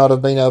it should not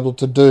have been able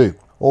to do.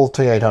 All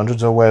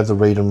T-800s are aware of the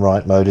read and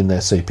write mode in their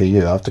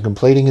CPU. After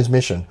completing his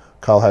mission,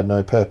 Carl had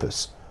no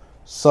purpose.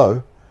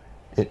 So,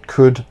 it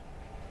could...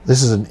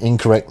 This is an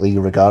incorrectly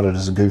regarded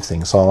as a goof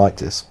thing, so I like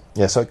this.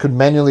 Yeah, so it could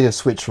manually have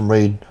switched from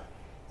read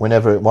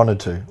whenever it wanted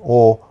to,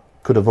 or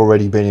could have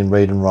already been in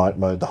read and write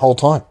mode the whole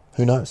time.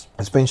 Who knows?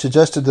 It's been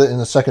suggested that in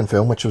the second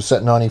film, which was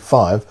set in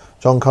 95,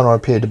 John Connor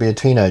appeared to be a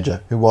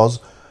teenager who was,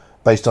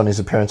 based on his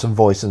appearance and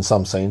voice in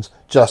some scenes,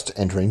 just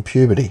entering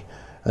puberty.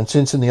 And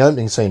since in the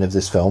opening scene of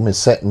this film is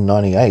set in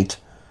 98,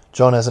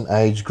 John hasn't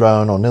aged,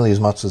 grown, or nearly as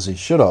much as he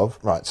should have.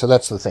 Right, so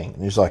that's the thing.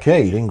 And he's like,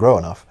 hey, you didn't grow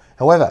enough.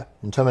 However,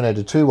 in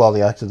Terminator 2, while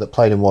the actor that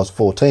played him was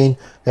 14,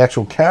 the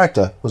actual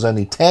character was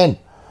only 10.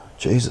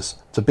 Jesus,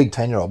 it's a big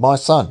 10-year-old. My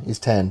son is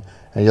 10,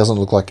 and he doesn't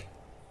look like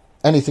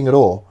anything at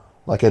all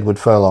like Edward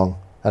Furlong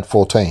at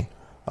 14.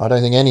 I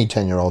don't think any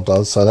 10-year-old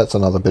does, so that's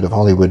another bit of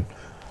Hollywood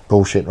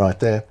bullshit right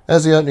there.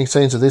 As the opening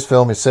scenes of this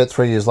film is set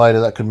 3 years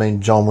later, that could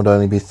mean John would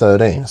only be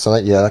 13. So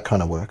that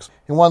kind of works.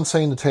 In one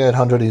scene, the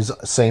T-800 is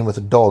seen with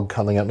a dog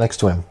cuddling up next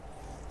to him.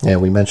 Yeah,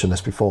 we mentioned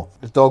this before.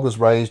 The dog was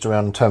raised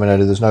around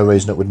Terminator. There's no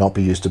reason it would not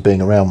be used to being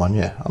around one.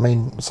 Yeah, I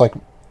mean, it's like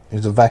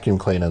he's a vacuum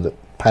cleaner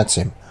that pats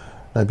him.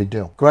 No big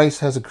deal. Grace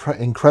has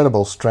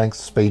incredible strength,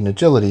 speed and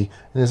agility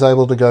and is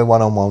able to go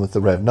one-on-one with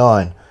the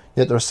Rev-9.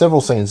 Yet there are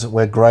several scenes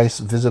where Grace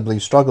visibly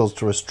struggles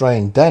to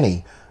restrain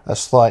Danny, a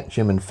slight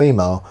human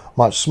female,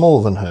 much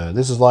smaller than her.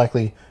 This is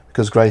likely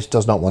because Grace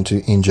does not want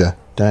to injure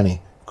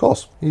Danny. Of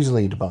course,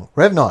 easily debunked.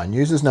 Rev-9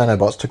 uses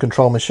nanobots to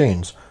control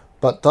machines,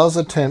 but does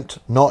attempt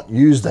not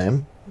use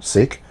them,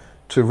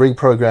 to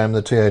reprogram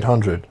the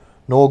T-800,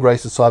 nor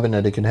Grace's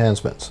cybernetic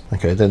enhancements.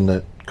 Okay, then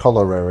the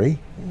corollary,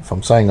 if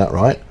I'm saying that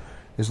right,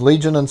 is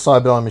Legion and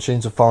Cyberdyne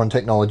machines are foreign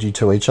technology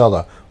to each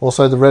other.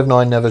 Also, the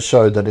Rev-9 never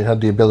showed that it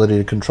had the ability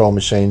to control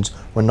machines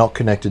when not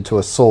connected to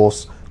a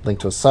source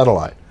linked to a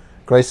satellite.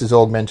 Grace is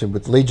augmented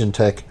with Legion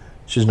tech.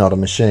 She's not a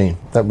machine.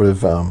 That would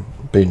have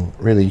been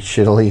really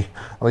shittily.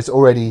 I mean, it's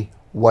already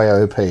way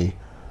OP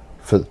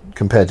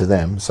compared to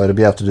them, so to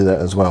be able to do that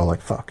as well,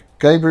 like fuck.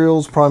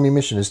 Gabriel's primary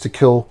mission is to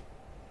kill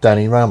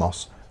Danny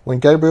Ramos. When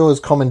Gabriel has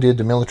commandeered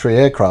the military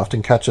aircraft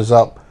and catches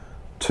up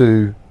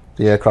to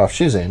the aircraft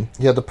she's in,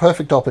 he had the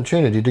perfect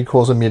opportunity to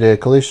cause a mid-air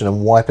collision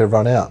and wipe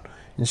everyone out.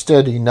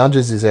 Instead, he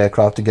nudges his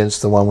aircraft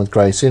against the one with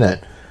Grace in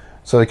it,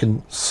 so he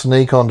can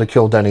sneak on to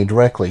kill Danny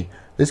directly.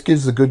 This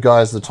gives the good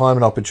guys the time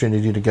and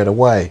opportunity to get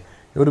away.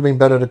 It would have been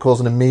better to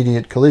cause an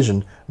immediate collision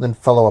and then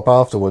follow up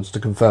afterwards to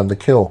confirm the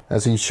kill,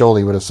 as he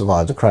surely would have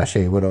survived the crash.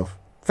 He would have.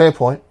 Fair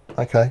point.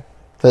 Okay.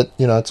 But,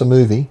 it's a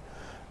movie,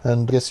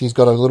 and I guess he's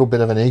got a little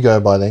bit of an ego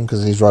by then,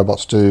 because these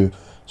robots do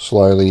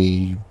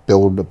slowly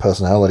build a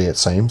personality, it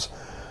seems,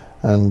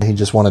 and he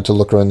just wanted to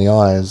look her in the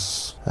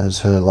eyes as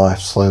her life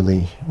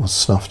slowly was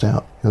snuffed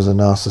out. He was a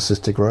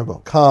narcissistic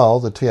robot. Carl,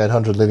 the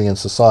T-800 living in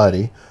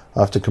society,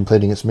 after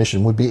completing its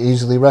mission, would be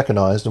easily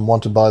recognised and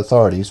wanted by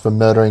authorities for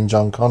murdering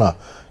John Connor,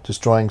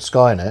 destroying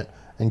Skynet,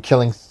 and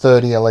killing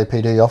 30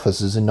 LAPD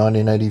officers in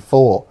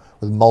 1984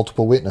 with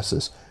multiple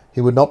witnesses. He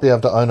would not be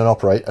able to own and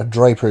operate a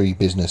drapery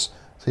business.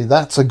 See,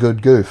 that's a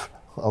good goof.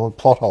 A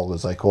plot hole,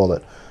 as they call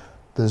it.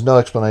 There's no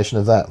explanation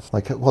of that.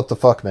 Like, what the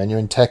fuck, man? You're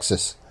in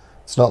Texas.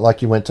 It's not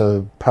like you went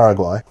to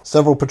Paraguay.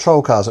 Several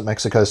patrol cars at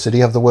Mexico City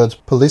have the words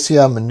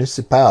Policia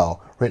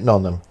Municipal written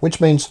on them, which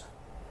means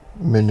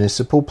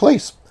municipal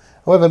police.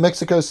 However,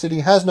 Mexico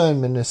City has no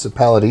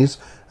municipalities,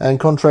 and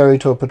contrary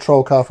to a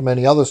patrol car from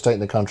any other state in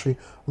the country,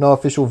 no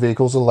official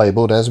vehicles are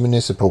labelled as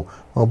municipal.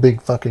 Well,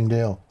 big fucking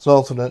deal. It's an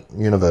alternate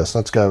universe.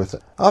 Let's go with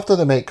it. After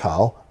they meet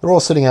Carl, they're all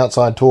sitting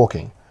outside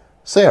talking.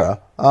 Sarah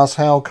asks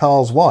how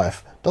Carl's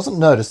wife doesn't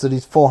notice that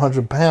he's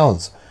 400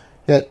 pounds,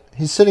 yet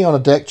he's sitting on a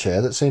deck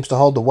chair that seems to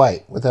hold the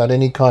weight without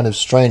any kind of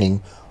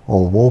straining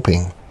or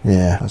warping.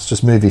 Yeah, that's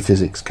just movie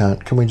physics. Can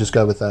we just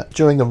go with that?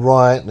 During the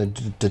riot in the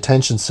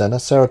detention centre,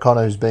 Sarah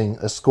Connor is being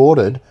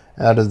escorted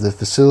out of the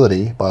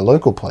facility by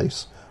local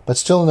police, but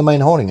still in the main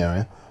holding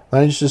area,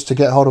 manages to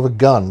get hold of a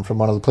gun from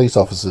one of the police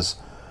officers.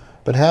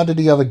 But how did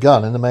he have a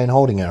gun in the main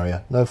holding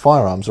area? No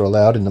firearms are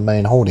allowed in the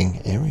main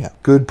holding area.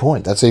 Good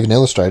point. That's even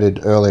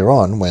illustrated earlier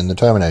on when the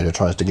Terminator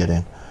tries to get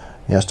in.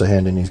 He has to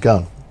hand in his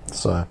gun.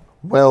 So,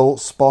 well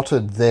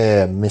spotted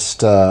there,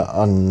 Mr.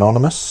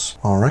 Anonymous.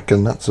 I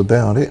reckon that's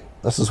about it.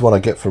 This is what I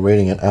get for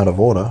reading it out of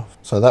order.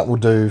 So that will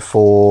do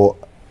for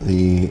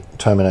the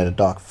Terminator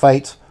Dark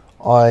Fate.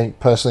 I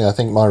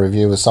think my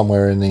review was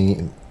somewhere in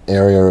the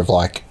area of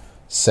like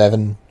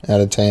 7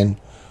 out of 10.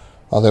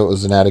 I thought it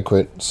was an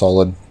adequate,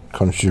 solid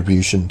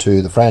contribution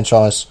to the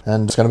franchise,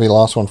 and it's going to be the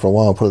last one for a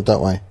while, put it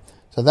that way.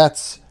 So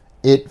that's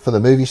it for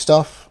the movie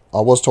stuff. I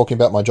was talking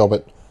about my job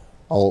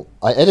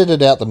I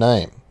edited out the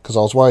name because I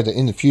was worried that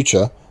in the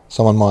future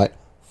someone might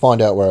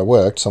find out where I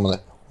worked, someone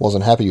that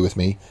wasn't happy with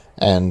me,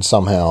 and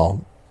somehow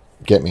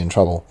get me in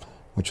trouble,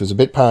 which was a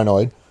bit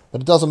paranoid,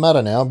 but it doesn't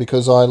matter now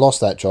because I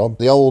lost that job.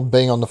 The old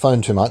being on the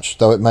phone too much,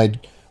 though it made,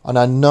 and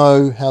I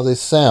know how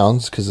this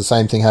sounds because the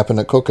same thing happened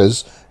at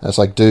Cookers, and it's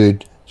like,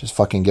 dude, just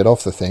fucking get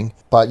off the thing.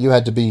 But you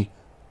had to be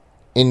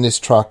in this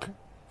truck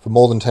for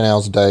more than 10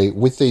 hours a day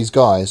with these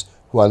guys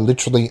who are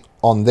literally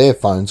on their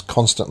phones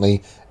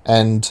constantly,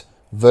 and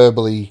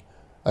verbally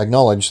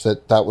acknowledge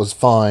that that was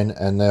fine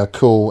and they're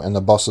cool and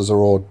the bosses are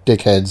all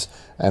dickheads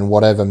and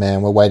whatever,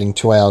 man, we're waiting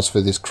 2 hours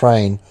for this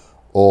crane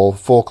or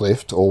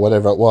forklift or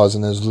whatever it was,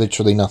 and there's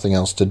literally nothing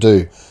else to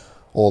do.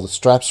 Or the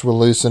straps were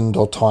loosened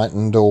or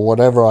tightened or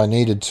whatever I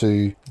needed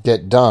to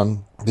get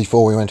done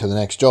before we went to the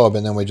next job,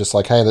 and then we're just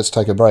like, hey, let's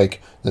take a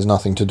break. There's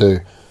nothing to do.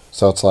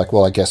 So it's like,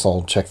 well, I guess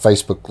I'll check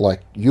Facebook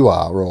like you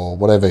are, or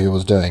whatever he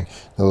was doing.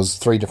 There was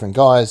 3 different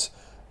guys.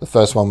 The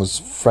first one was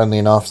friendly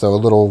enough. They were a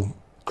little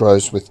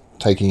gross with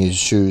taking his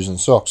shoes and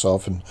socks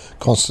off and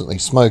constantly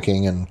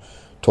smoking and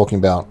talking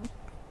about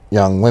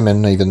young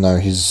women, even though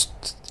he's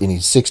in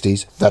his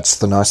 60s. That's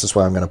the nicest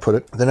way I'm going to put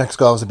it. The next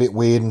guy was a bit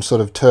weird and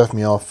sort of turfed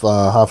me off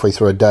halfway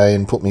through a day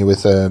and put me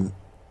with a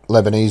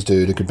Lebanese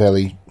dude who could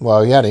barely,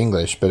 well, he had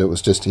English, but it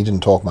was just, he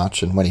didn't talk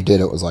much, and when he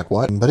did, it was like,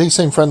 what? But he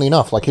seemed friendly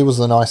enough, like he was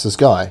the nicest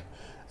guy.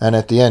 And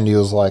at the end, he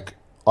was like,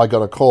 I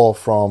got a call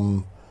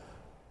from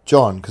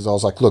John, because I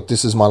was like, look,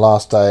 this is my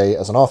last day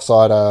as an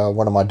offsider,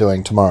 what am I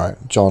doing tomorrow?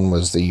 John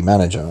was the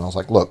manager, and I was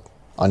like, look,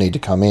 I need to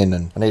come in,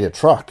 and I need a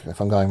truck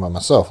if I'm going by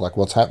myself, like,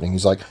 what's happening?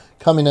 He's like,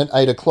 come in at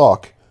 8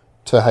 o'clock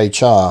to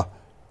HR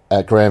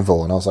at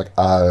Granville, and I was like,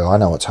 oh, I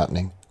know what's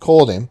happening.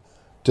 Called him,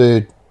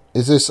 dude,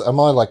 do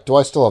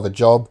I still have a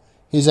job?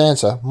 His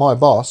answer, my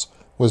boss,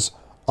 was,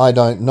 I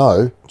don't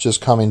know,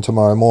 just come in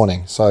tomorrow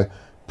morning. So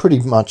pretty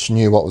much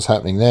knew what was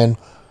happening then.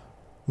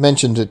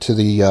 Mentioned it to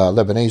the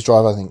Lebanese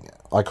driver. I think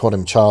I called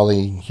him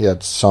Charlie. He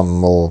had some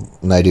more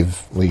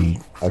natively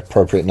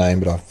appropriate name,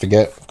 but I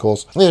forget, of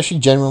course. Yeah, she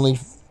generally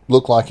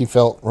looked like he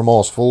felt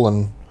remorseful,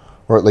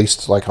 or at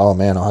least like, oh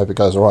man, I hope it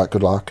goes all right,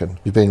 good luck, and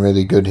you've been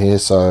really good here,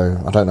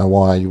 so I don't know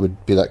why you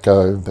would be let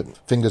go, but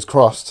fingers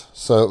crossed.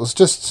 So it was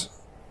just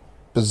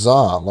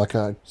bizarre. Like,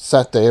 I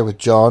sat there with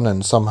John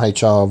and some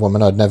HR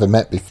woman I'd never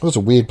met before. It was a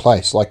weird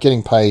place, like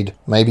getting paid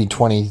maybe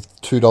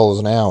 $22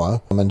 an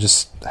hour and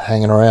just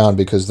hanging around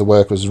because the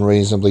work was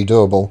reasonably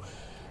doable,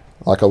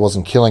 like I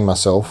wasn't killing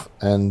myself,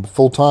 and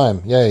full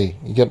time, yay,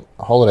 you get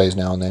holidays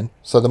now and then.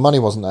 So the money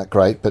wasn't that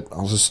great, but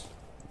I was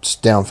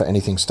just down for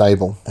anything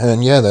stable.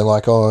 And yeah, they're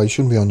like, oh, you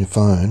shouldn't be on your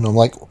phone. I'm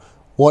like,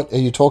 what are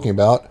you talking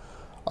about?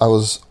 I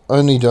was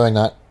only doing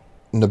that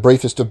in the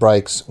briefest of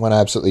breaks when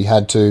I absolutely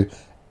had to,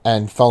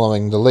 and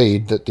following the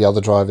lead that the other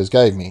drivers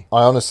gave me.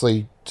 I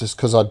honestly, just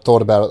because I'd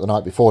thought about it the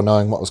night before,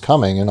 knowing what was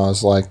coming, and I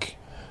was like,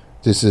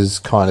 this is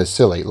kind of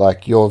silly.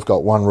 Like, you've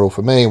got one rule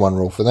for me, one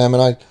rule for them,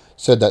 and I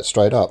said that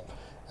straight up.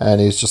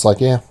 And he's just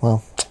like, yeah,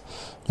 well,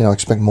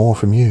 expect more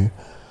from you.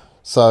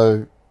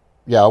 So,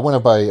 yeah, I went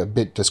away a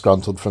bit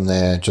disgruntled from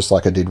there, just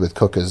like I did with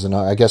Cookers, and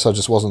I guess I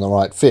just wasn't the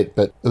right fit,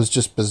 but it was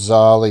just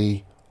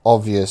bizarrely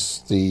obvious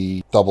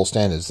the double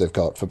standards they've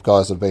got for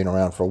guys that have been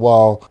around for a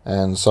while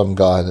and some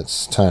guy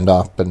that's turned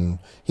up, and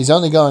he's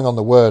only going on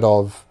the word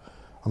of,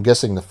 I'm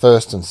guessing, the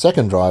first and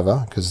second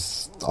driver,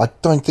 because I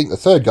don't think the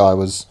third guy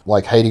was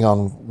like hating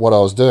on what I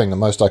was doing, the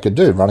most I could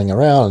do, running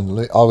around.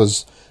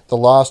 The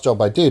last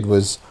job I did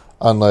was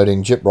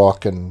unloading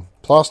gyprock and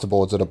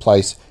plasterboards at a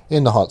place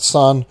in the hot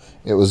sun.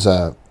 It was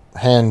a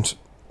hand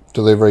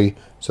delivery,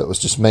 so it was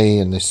just me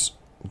and this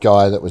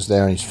guy that was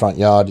there in his front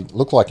yard. It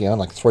looked like he owned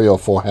like 3 or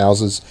 4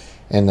 houses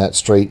in that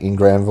street in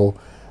Granville,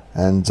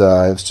 and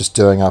I was just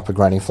doing up a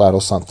granny flat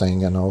or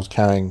something, and I was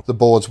carrying the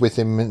boards with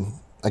him, and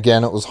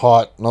again it was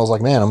hot, and I was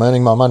like, man, I'm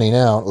earning my money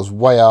now. It was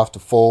way after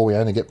 4, we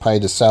only get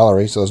paid a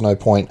salary, so there's no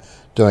point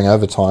doing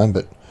overtime,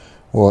 but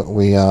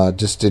we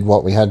just did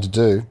what we had to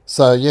do.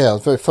 So yeah,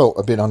 I felt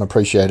a bit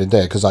unappreciated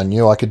there, because I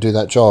knew I could do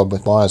that job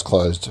with my eyes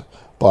closed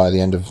by the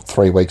end of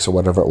 3 weeks or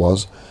whatever it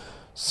was.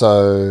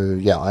 So,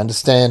 yeah, I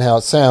understand how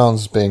it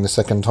sounds being the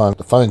second time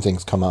the phone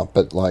things come up,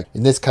 but, like,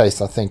 in this case,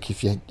 I think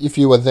if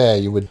you were there,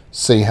 you would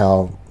see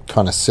how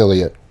kind of silly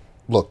it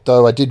looked.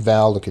 Though I did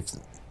vow, look, if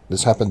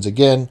this happens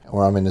again,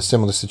 or I'm in a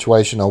similar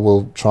situation, I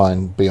will try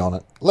and be on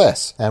it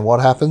less. And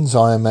what happens?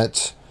 I am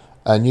at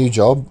a new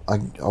job. I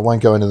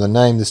won't go into the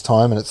name this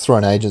time, and it's through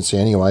an agency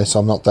anyway, so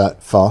I'm not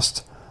that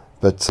fussed.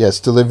 But, yeah, it's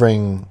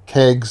delivering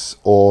kegs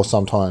or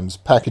sometimes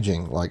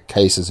packaging, like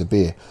cases of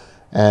beer.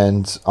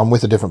 And I'm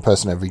with a different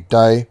person every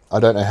day. I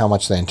don't know how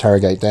much they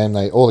interrogate them.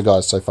 All the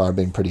guys so far have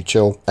been pretty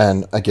chill.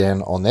 And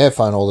again, on their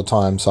phone all the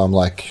time. So I'm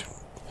like,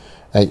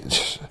 hey.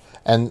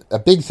 And a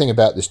big thing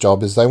about this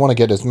job is they want to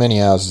get as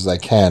many hours as they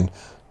can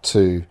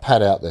to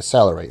pad out their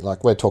salary.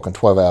 Like, we're talking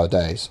 12-hour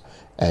days,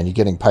 and you're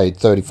getting paid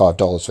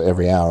 $35 for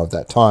every hour of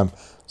that time.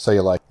 So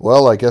you're like,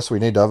 well, I guess we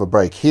need to have a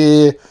break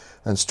here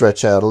and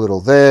stretch out a little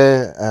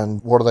there.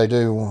 And what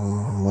do?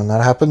 When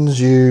that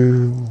happens,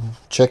 you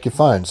check your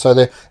phone. So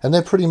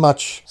they're pretty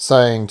much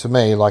saying to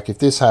me, like, if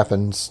this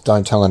happens,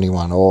 don't tell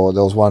anyone. Or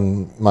there was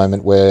one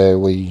moment where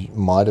we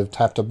might have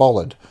tapped a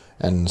bollard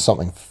and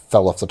something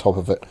fell off the top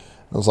of it.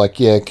 I was like,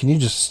 yeah, can you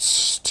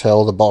just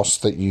tell the boss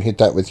that you hit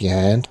that with your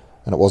hand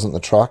and it wasn't the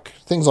truck?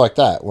 Things like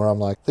that, where I'm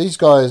like, these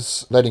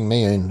guys letting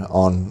me in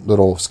on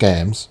little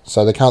scams,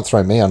 so they can't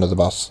throw me under the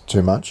bus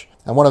too much.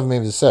 And one of them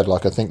even said,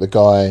 like, I think the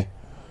guy,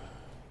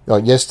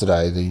 like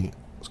yesterday, the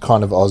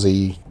kind of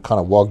Aussie, kind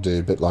of wog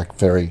dude, but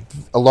like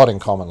a lot in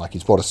common. Like,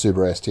 he's bought a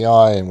Subaru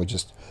STI, and we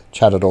just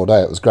chatted all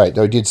day. It was great.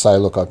 Though he did say,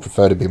 look, I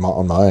prefer to be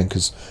on my own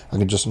because I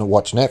can just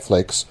watch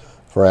Netflix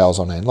for hours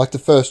on end. Like the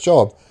first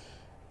job,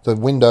 the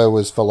window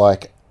was for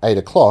like 8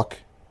 o'clock.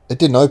 It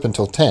didn't open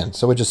till 10.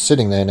 So we're just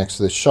sitting there next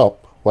to this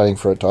shop waiting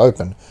for it to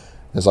open.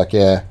 It's like,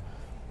 yeah,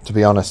 to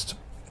be honest,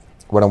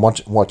 when I'm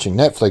watching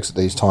Netflix at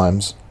these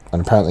times,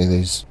 and apparently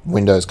these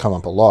windows come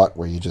up a lot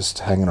where you're just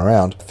hanging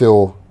around, I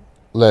feel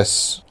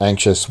less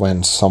anxious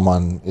when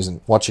someone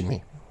isn't watching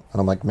me. And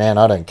I'm like, man,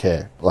 I don't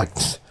care. Like,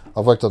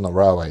 I've worked on the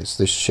railways.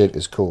 This shit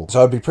is cool.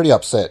 So I'd be pretty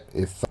upset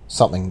if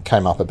something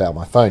came up about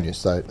my phone use.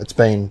 So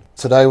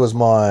today was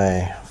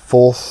my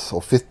 4th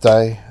or 5th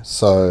day,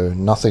 so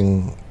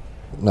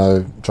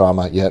no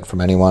drama yet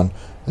from anyone.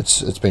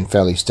 It's been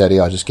fairly steady.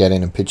 I just get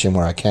in and pitch in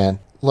where I can.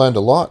 Learned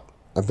a lot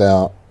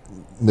about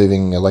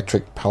moving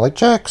electric pallet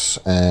jacks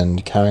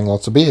and carrying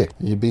lots of beer.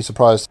 You'd be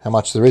surprised how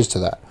much there is to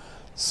that.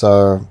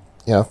 So,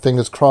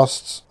 fingers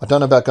crossed. I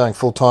don't know about going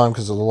full-time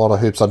because there's a lot of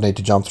hoops I'd need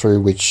to jump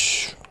through,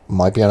 which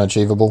might be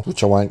unachievable,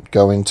 which I won't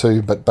go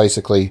into. But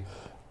basically,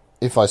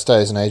 if I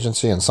stay as an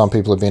agency, and some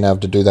people have been able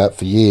to do that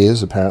for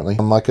years, apparently,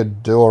 I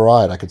could do all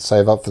right. I could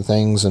save up for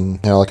things,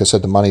 and, like I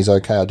said, the money's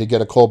okay. I did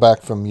get a call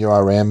back from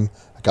URM,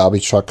 a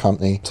garbage truck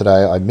company,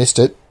 today. I missed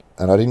it,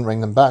 and I didn't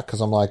ring them back because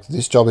I'm like,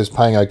 this job is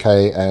paying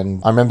okay.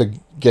 And I remember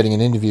getting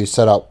an interview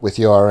set up with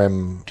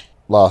URM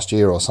last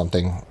year or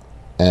something,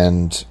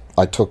 and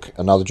I took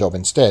another job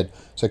instead.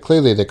 So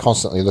clearly they're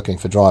constantly looking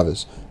for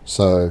drivers.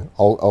 So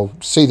I'll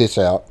see this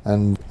out,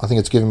 and I think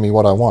it's giving me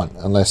what I want,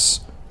 unless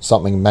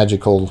something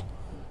magical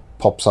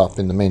pops up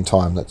in the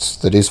meantime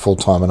that is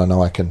full-time and I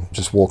know I can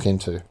just walk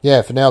into.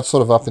 Yeah, for now it's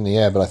sort of up in the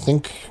air, but I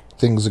think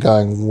things are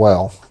going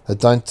well. I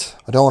don't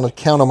want to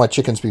count on my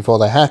chickens before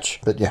they hatch,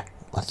 but yeah,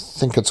 I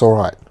think it's all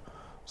right.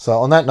 So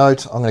on that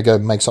note, I'm going to go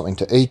make something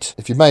to eat.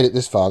 If you've made it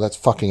this far, that's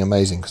fucking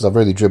amazing, because I've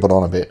really dribbled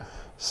on a bit.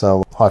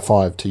 So high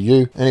five to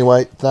you.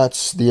 Anyway,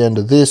 that's the end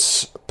of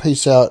this.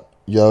 Peace out,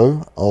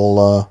 yo.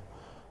 I'll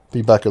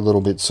be back a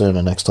little bit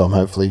sooner next time,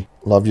 hopefully.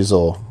 Love yous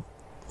all.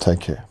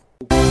 Take care.